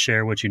to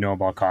share what you know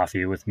about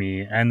coffee with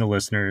me and the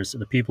listeners,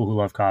 the people who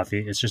love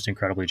coffee, it's just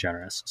incredibly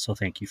generous. So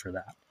thank you for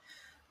that.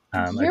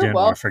 I didn't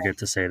want to forget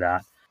to say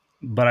that.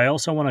 But I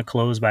also want to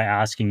close by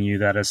asking you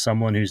that, as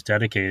someone who's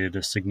dedicated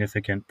a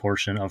significant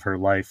portion of her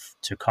life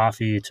to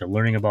coffee, to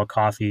learning about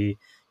coffee,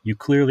 you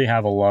clearly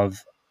have a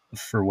love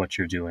for what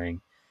you're doing.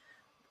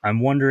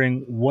 I'm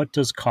wondering, what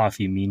does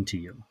coffee mean to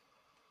you?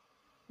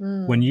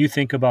 When you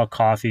think about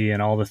coffee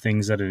and all the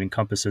things that it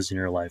encompasses in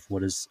your life,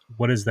 what is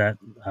that?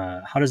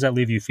 How does that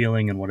leave you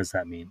feeling, and what does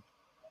that mean?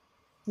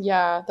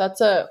 Yeah,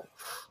 that's a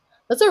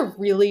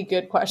really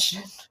good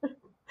question.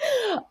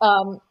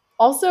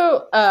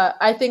 Also,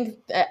 I think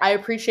I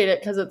appreciate it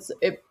because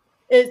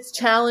it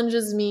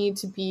challenges me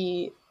to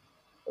be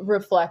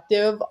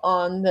reflective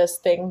on this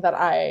thing that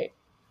I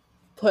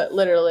put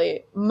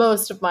literally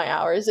most of my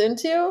hours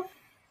into.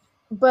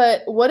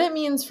 But what it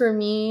means for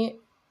me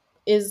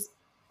is,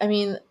 I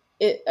mean,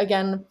 it,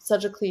 again,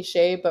 such a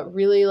cliche, but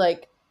really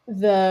like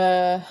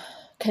the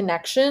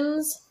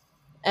connections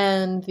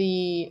and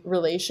the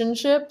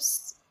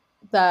relationships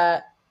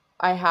that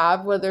I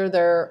have, whether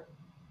they're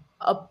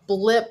a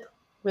blip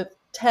with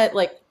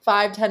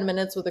 5-10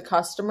 minutes with a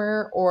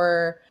customer,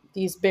 or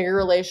these bigger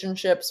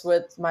relationships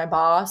with my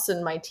boss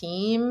and my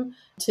team,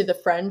 to the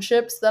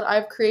friendships that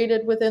I've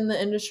created within the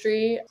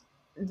industry.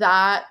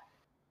 That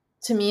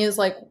to me is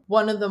like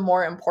one of the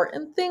more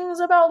important things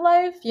about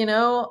life.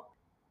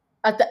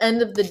 At the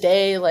end of the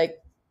day, like,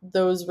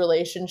 those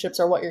relationships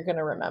are what you're going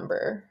to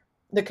remember.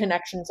 The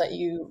connections that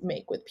you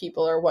make with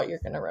people are what you're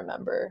going to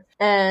remember.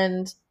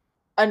 And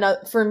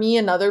for me,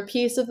 another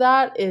piece of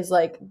that is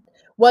like,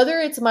 whether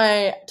it's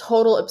my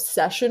total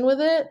obsession with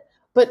it,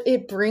 but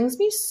it brings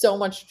me so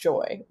much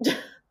joy.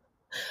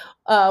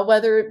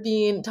 Whether it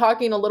being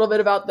talking a little bit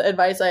about the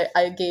advice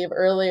I gave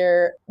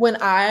earlier, when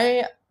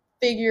I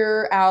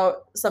figure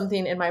out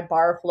something in my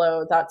bar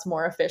flow that's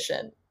more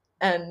efficient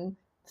and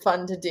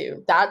fun to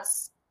do,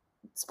 that's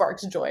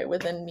sparks joy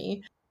within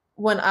me.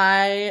 When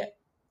I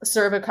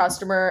serve a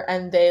customer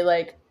and they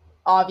like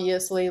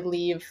obviously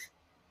leave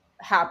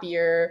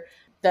happier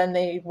than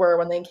they were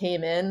when they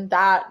came in,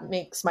 that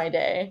makes my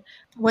day.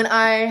 When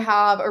I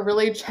have a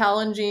really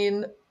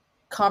challenging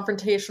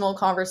confrontational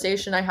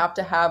conversation I have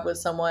to have with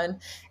someone,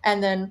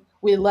 and then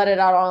we let it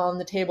out on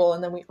the table,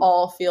 and then we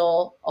all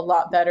feel a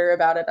lot better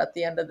about it at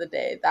the end of the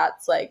day,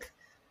 that's like,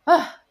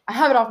 I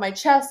have it off my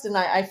chest, and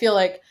I feel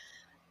like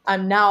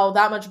I'm now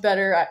that much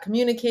better at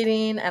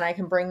communicating, and I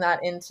can bring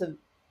that into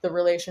the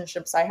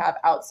relationships I have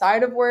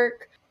outside of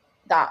work.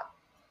 That,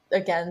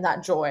 again,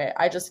 that joy,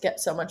 I just get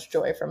so much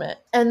joy from it.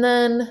 And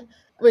then,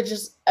 which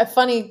is a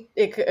funny,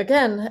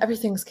 again,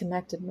 everything's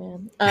connected,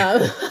 man.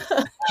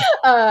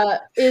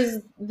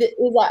 Is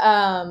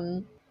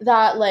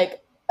that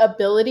like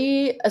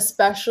ability,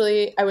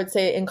 especially I would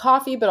say in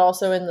coffee, but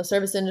also in the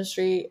service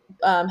industry,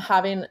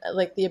 having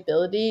like the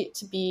ability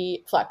to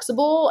be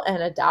flexible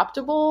and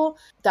adaptable.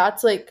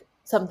 That's like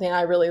something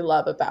I really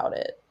love about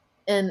it.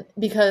 And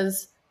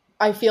because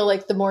I feel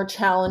like the more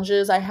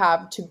challenges I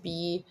have to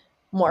be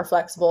more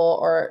flexible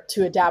or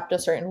to adapt a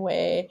certain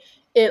way,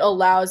 it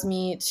allows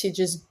me to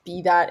just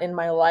be that in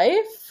my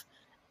life.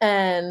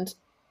 And,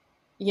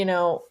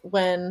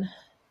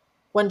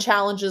 when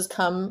challenges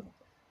come,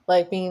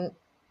 like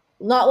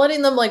not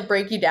letting them like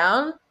break you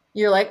down,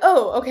 you're like,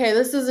 oh, okay,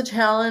 this is a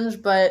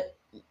challenge, but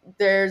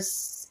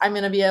I'm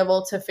going to be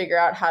able to figure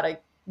out how to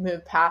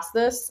move past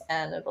this,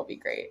 and it'll be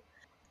great.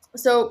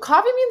 So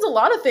coffee means a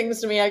lot of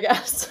things to me, I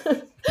guess.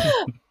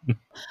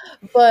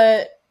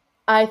 But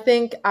I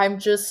think I'm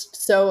just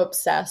so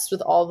obsessed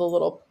with all the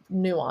little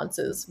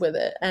nuances with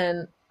it.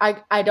 And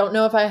I don't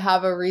know if I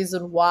have a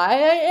reason why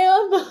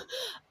I am.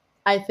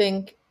 I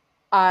think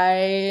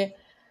I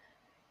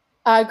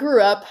I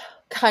grew up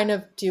kind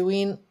of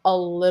doing a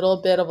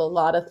little bit of a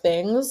lot of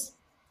things,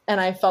 and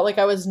I felt like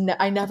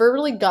I never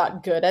really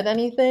got good at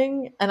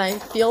anything, and I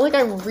feel like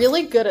I'm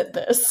really good at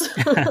this.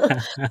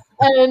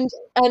 and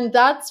and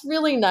that's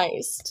really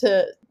nice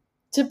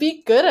to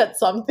be good at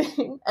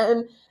something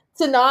and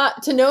to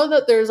know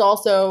that there's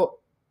also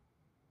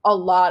a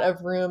lot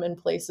of room and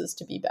places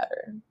to be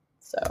better.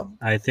 So,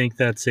 I think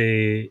that's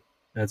a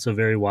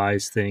very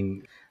wise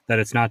thing, that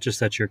it's not just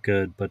that you're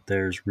good, but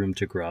there's room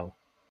to grow.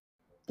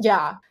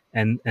 yeah.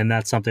 And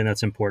that's something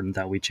that's important,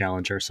 that we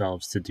challenge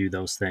ourselves to do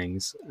those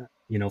things.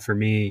 For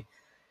me,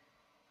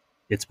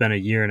 it's been a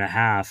year and a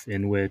half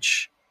in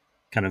which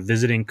kind of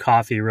visiting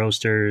coffee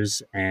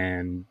roasters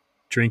and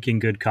drinking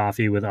good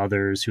coffee with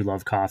others who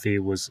love coffee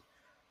was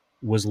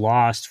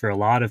lost for a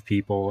lot of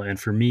people. And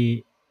for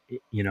me,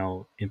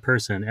 in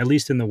person, at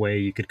least in the way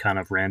you could kind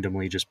of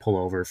randomly just pull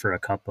over for a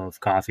cup of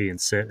coffee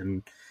and sit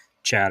and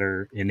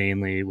chatter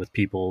inanely with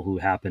people who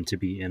happen to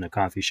be in a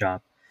coffee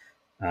shop,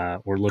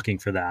 or looking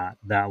for that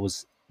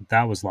was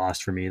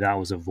lost for me. That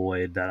was a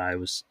void that I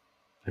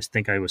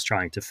think I was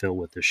trying to fill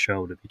with this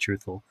show, to be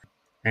truthful.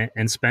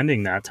 And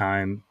spending that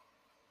time,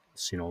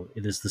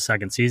 it is the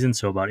second season,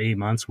 so about 8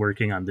 months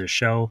working on this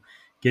show,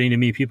 getting to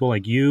meet people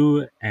like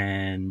you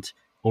and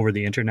over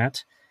the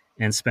internet,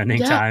 and spending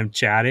time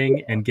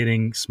chatting and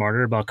getting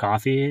smarter about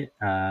coffee,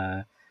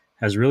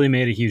 has really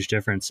made a huge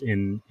difference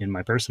in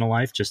my personal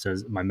life, just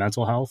as my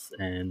mental health.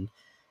 And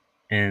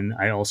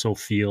I also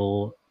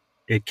feel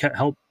it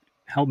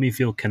helped me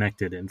feel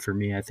connected. And for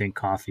me, I think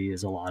coffee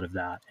is a lot of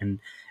that. And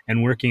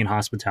working in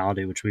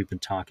hospitality, which we've been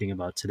talking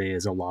about today,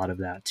 is a lot of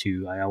that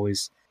too. I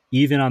always,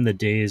 even on the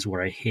days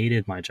where I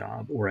hated my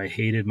job or I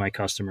hated my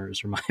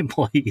customers or my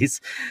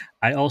employees,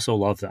 I also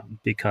love them,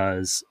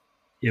 because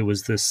it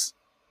was this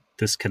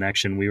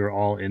connection. We were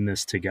all in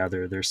this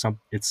together.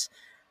 It's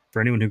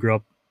for anyone who grew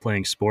up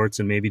playing sports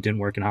and maybe didn't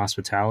work in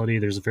hospitality,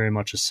 there's very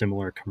much a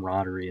similar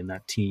camaraderie in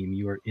that team.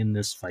 You are in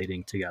this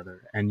fighting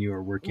together, and you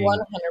are working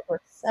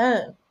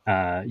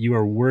 100%. You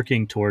are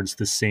working towards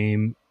the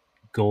same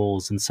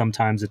goals. And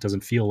sometimes it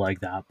doesn't feel like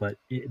that, but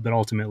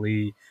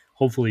ultimately,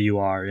 hopefully, you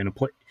are in a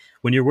place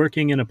when you're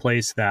working in a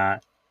place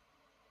that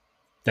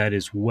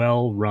is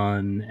well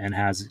run and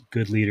has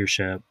good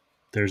leadership.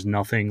 There's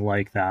nothing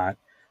like that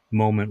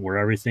moment where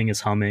everything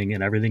is humming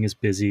and everything is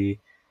busy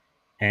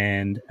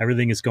and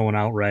everything is going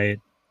out right.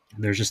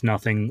 There's just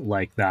nothing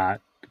like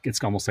that.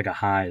 It's almost like a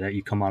high that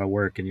you come out of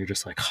work and you're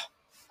just like, oh,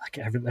 like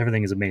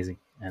everything is amazing.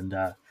 And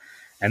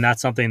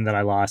that's something that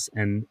I lost.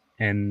 And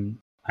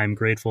I'm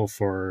grateful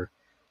for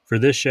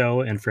this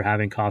show and for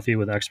having coffee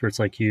with experts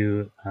like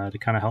you, to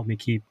kind of help me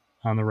keep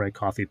on the right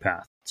coffee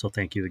path. So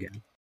thank you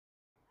again.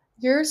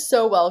 You're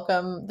so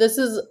welcome. This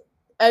is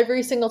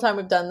every single time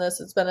we've done this,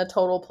 it's been a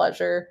total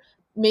pleasure.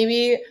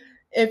 Maybe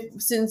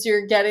since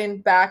you're getting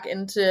back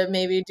into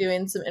maybe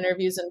doing some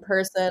interviews in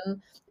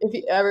person, if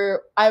you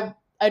ever,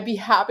 I'd be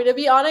happy to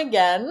be on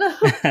again.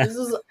 This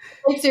is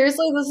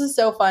seriously, this is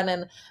so fun,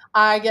 and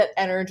I get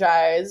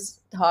energized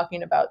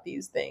talking about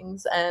these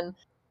things. And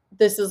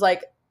this is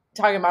like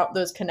talking about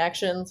those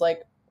connections.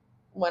 Like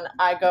when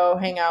I go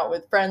hang out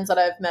with friends that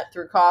I've met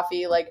through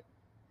coffee, like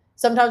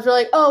sometimes we're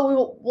like,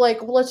 oh,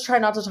 let's try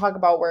not to talk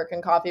about work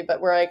and coffee,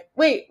 but we're like,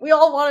 wait, we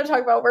all want to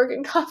talk about work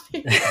and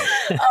coffee.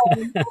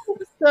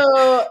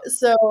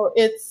 So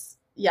it's,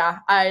 yeah,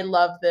 I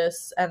love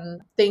this,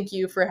 and thank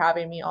you for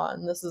having me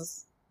on. This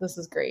is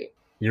great.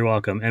 You're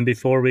welcome. And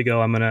before we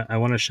go, I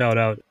want to shout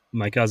out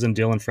my cousin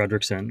Dylan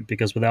Fredrickson,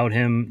 because without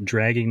him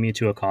dragging me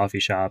to a coffee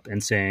shop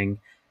and saying,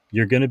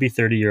 you're going to be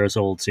 30 years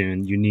old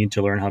soon, you need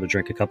to learn how to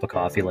drink a cup of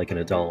coffee like an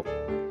adult,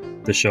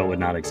 the show would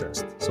not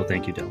exist. So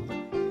thank you,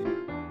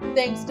 Dylan.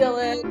 Thanks,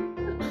 Dylan.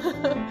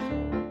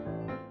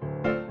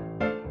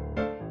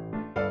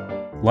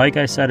 Like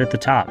I said at the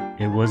top,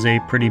 it was a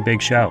pretty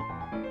big show.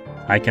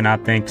 I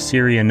cannot thank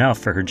Siri enough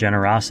for her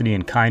generosity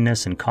and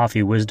kindness and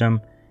coffee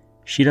wisdom.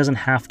 She doesn't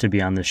have to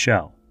be on this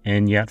show,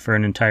 and yet for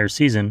an entire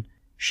season,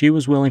 she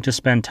was willing to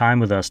spend time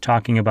with us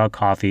talking about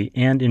coffee,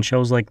 and in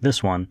shows like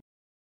this one,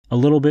 a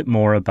little bit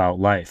more about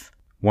life.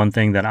 One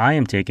thing that I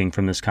am taking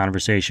from this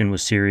conversation with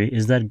Siri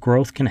is that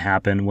growth can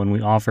happen when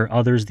we offer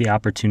others the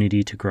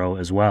opportunity to grow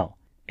as well,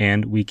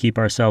 and we keep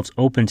ourselves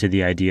open to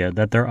the idea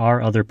that there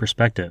are other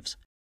perspectives.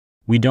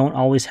 We don't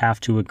always have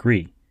to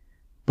agree,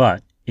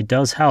 but it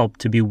does help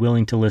to be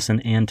willing to listen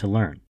and to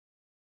learn.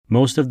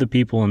 Most of the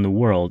people in the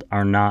world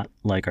are not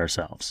like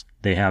ourselves.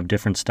 They have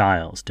different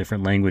styles,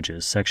 different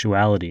languages,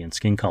 sexuality, and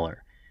skin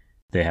color.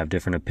 They have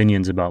different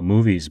opinions about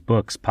movies,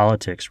 books,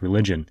 politics,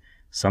 religion,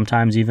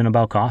 sometimes even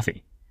about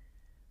coffee.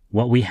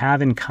 What we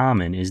have in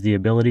common is the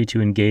ability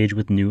to engage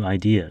with new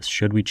ideas,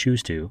 should we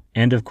choose to,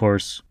 and of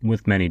course,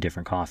 with many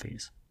different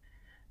coffees.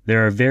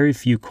 There are very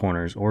few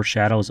corners or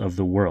shadows of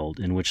the world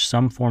in which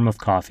some form of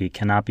coffee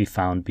cannot be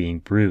found being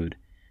brewed.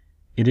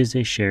 It is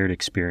a shared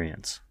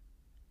experience.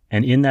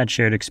 and in that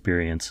shared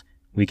experience,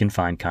 we can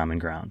find common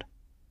ground.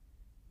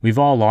 We've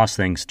all lost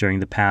things during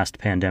the past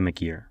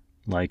pandemic year,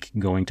 like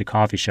going to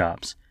coffee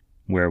shops,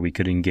 where we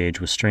could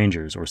engage with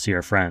strangers or see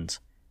our friends.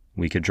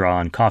 We could draw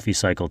on Coffee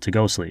Cycle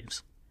to-go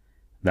sleeves.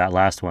 That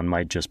last one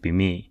might just be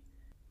me.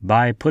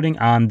 By putting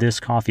on this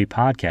coffee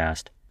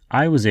podcast,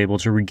 I was able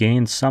to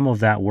regain some of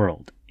that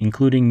world,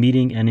 including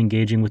meeting and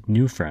engaging with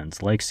new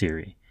friends like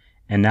Siri,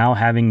 and now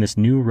having this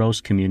new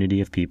roast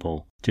community of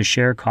people to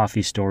share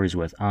coffee stories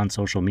with on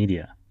social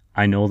media.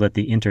 I know that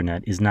the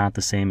internet is not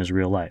the same as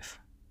real life.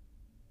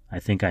 I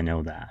think I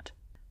know that.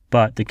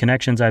 But the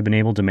connections I've been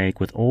able to make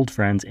with old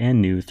friends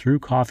and new through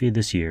coffee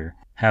this year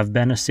have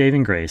been a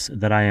saving grace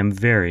that I am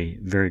very,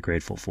 very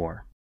grateful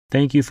for.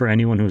 Thank you for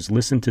anyone who has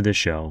listened to this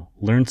show,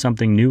 learned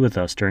something new with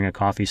us during a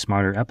Coffee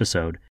Smarter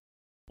episode,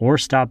 or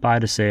stopped by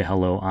to say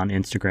hello on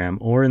Instagram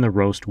or in the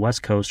Roast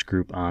West Coast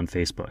group on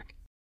Facebook.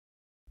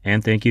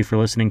 And thank you for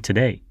listening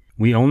today.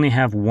 We only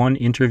have one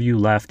interview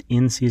left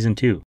in Season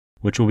 2,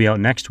 which will be out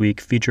next week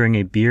featuring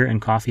a beer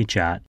and coffee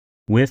chat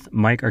with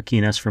Mike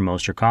Arquines from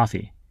Moster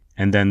Coffee,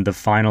 and then the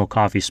final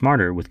Coffee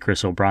Smarter with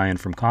Chris O'Brien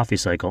from Coffee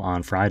Cycle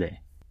on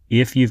Friday.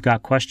 If you've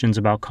got questions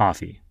about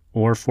coffee,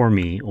 or for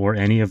me, or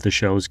any of the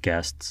show's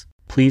guests,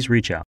 please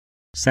reach out.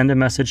 Send a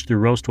message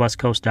through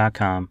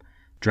roastwestcoast.com,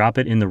 drop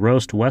it in the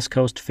Roast West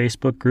Coast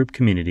Facebook group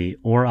community,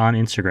 or on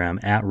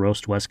Instagram at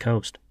Roast West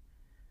Coast.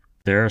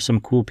 There are some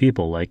cool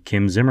people like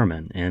Kim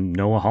Zimmerman and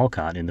Noah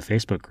Halcott in the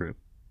Facebook group.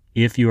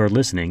 If you are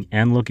listening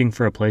and looking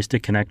for a place to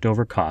connect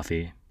over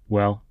coffee,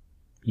 well,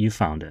 you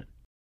found it.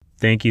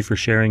 Thank you for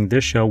sharing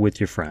this show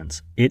with your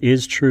friends. It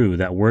is true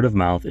that word of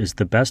mouth is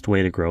the best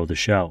way to grow the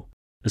show,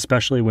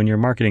 especially when your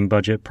marketing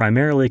budget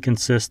primarily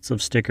consists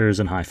of stickers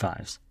and high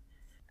fives.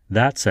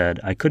 That said,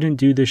 I couldn't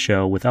do this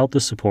show without the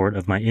support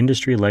of my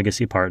industry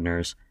legacy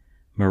partners,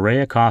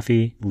 Maria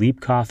Coffee, Leap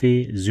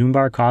Coffee,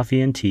 Zumbar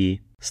Coffee and Tea,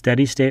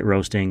 Steady State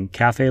Roasting,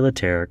 Cafe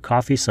Laterre,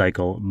 Coffee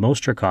Cycle,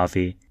 Moster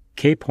Coffee,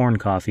 Cape Horn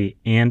Coffee,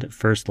 and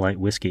First Light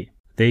Whiskey.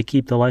 They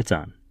keep the lights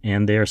on,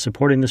 and they are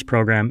supporting this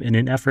program in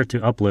an effort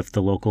to uplift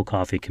the local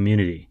coffee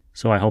community,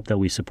 so I hope that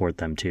we support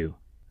them too.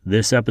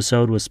 This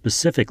episode was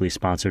specifically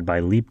sponsored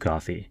by Leap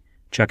Coffee.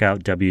 Check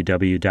out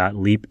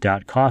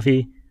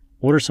www.leap.coffee,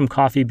 order some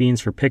coffee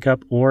beans for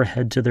pickup, or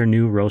head to their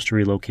new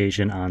roastery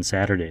location on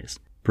Saturdays.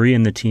 Bree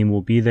and the team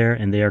will be there,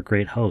 and they are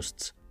great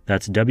hosts.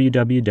 That's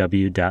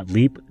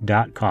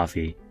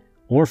www.leap.coffee,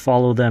 or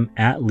follow them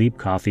at Leap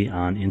Coffee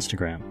on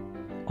Instagram.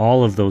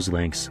 All of those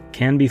links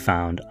can be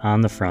found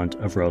on the front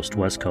of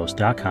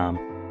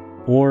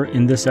roastwestcoast.com or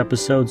in this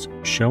episode's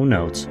show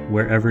notes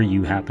wherever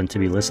you happen to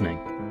be listening.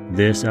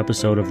 This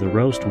episode of the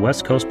Roast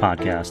West Coast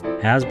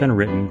podcast has been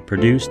written,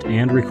 produced,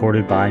 and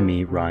recorded by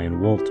me,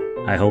 Ryan Wolt.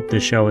 I hope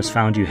this show has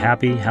found you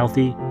happy,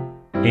 healthy,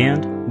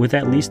 and with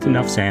at least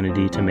enough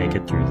sanity to make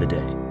it through the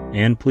day.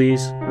 And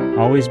please,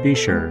 always be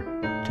sure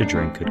to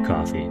drink good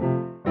coffee.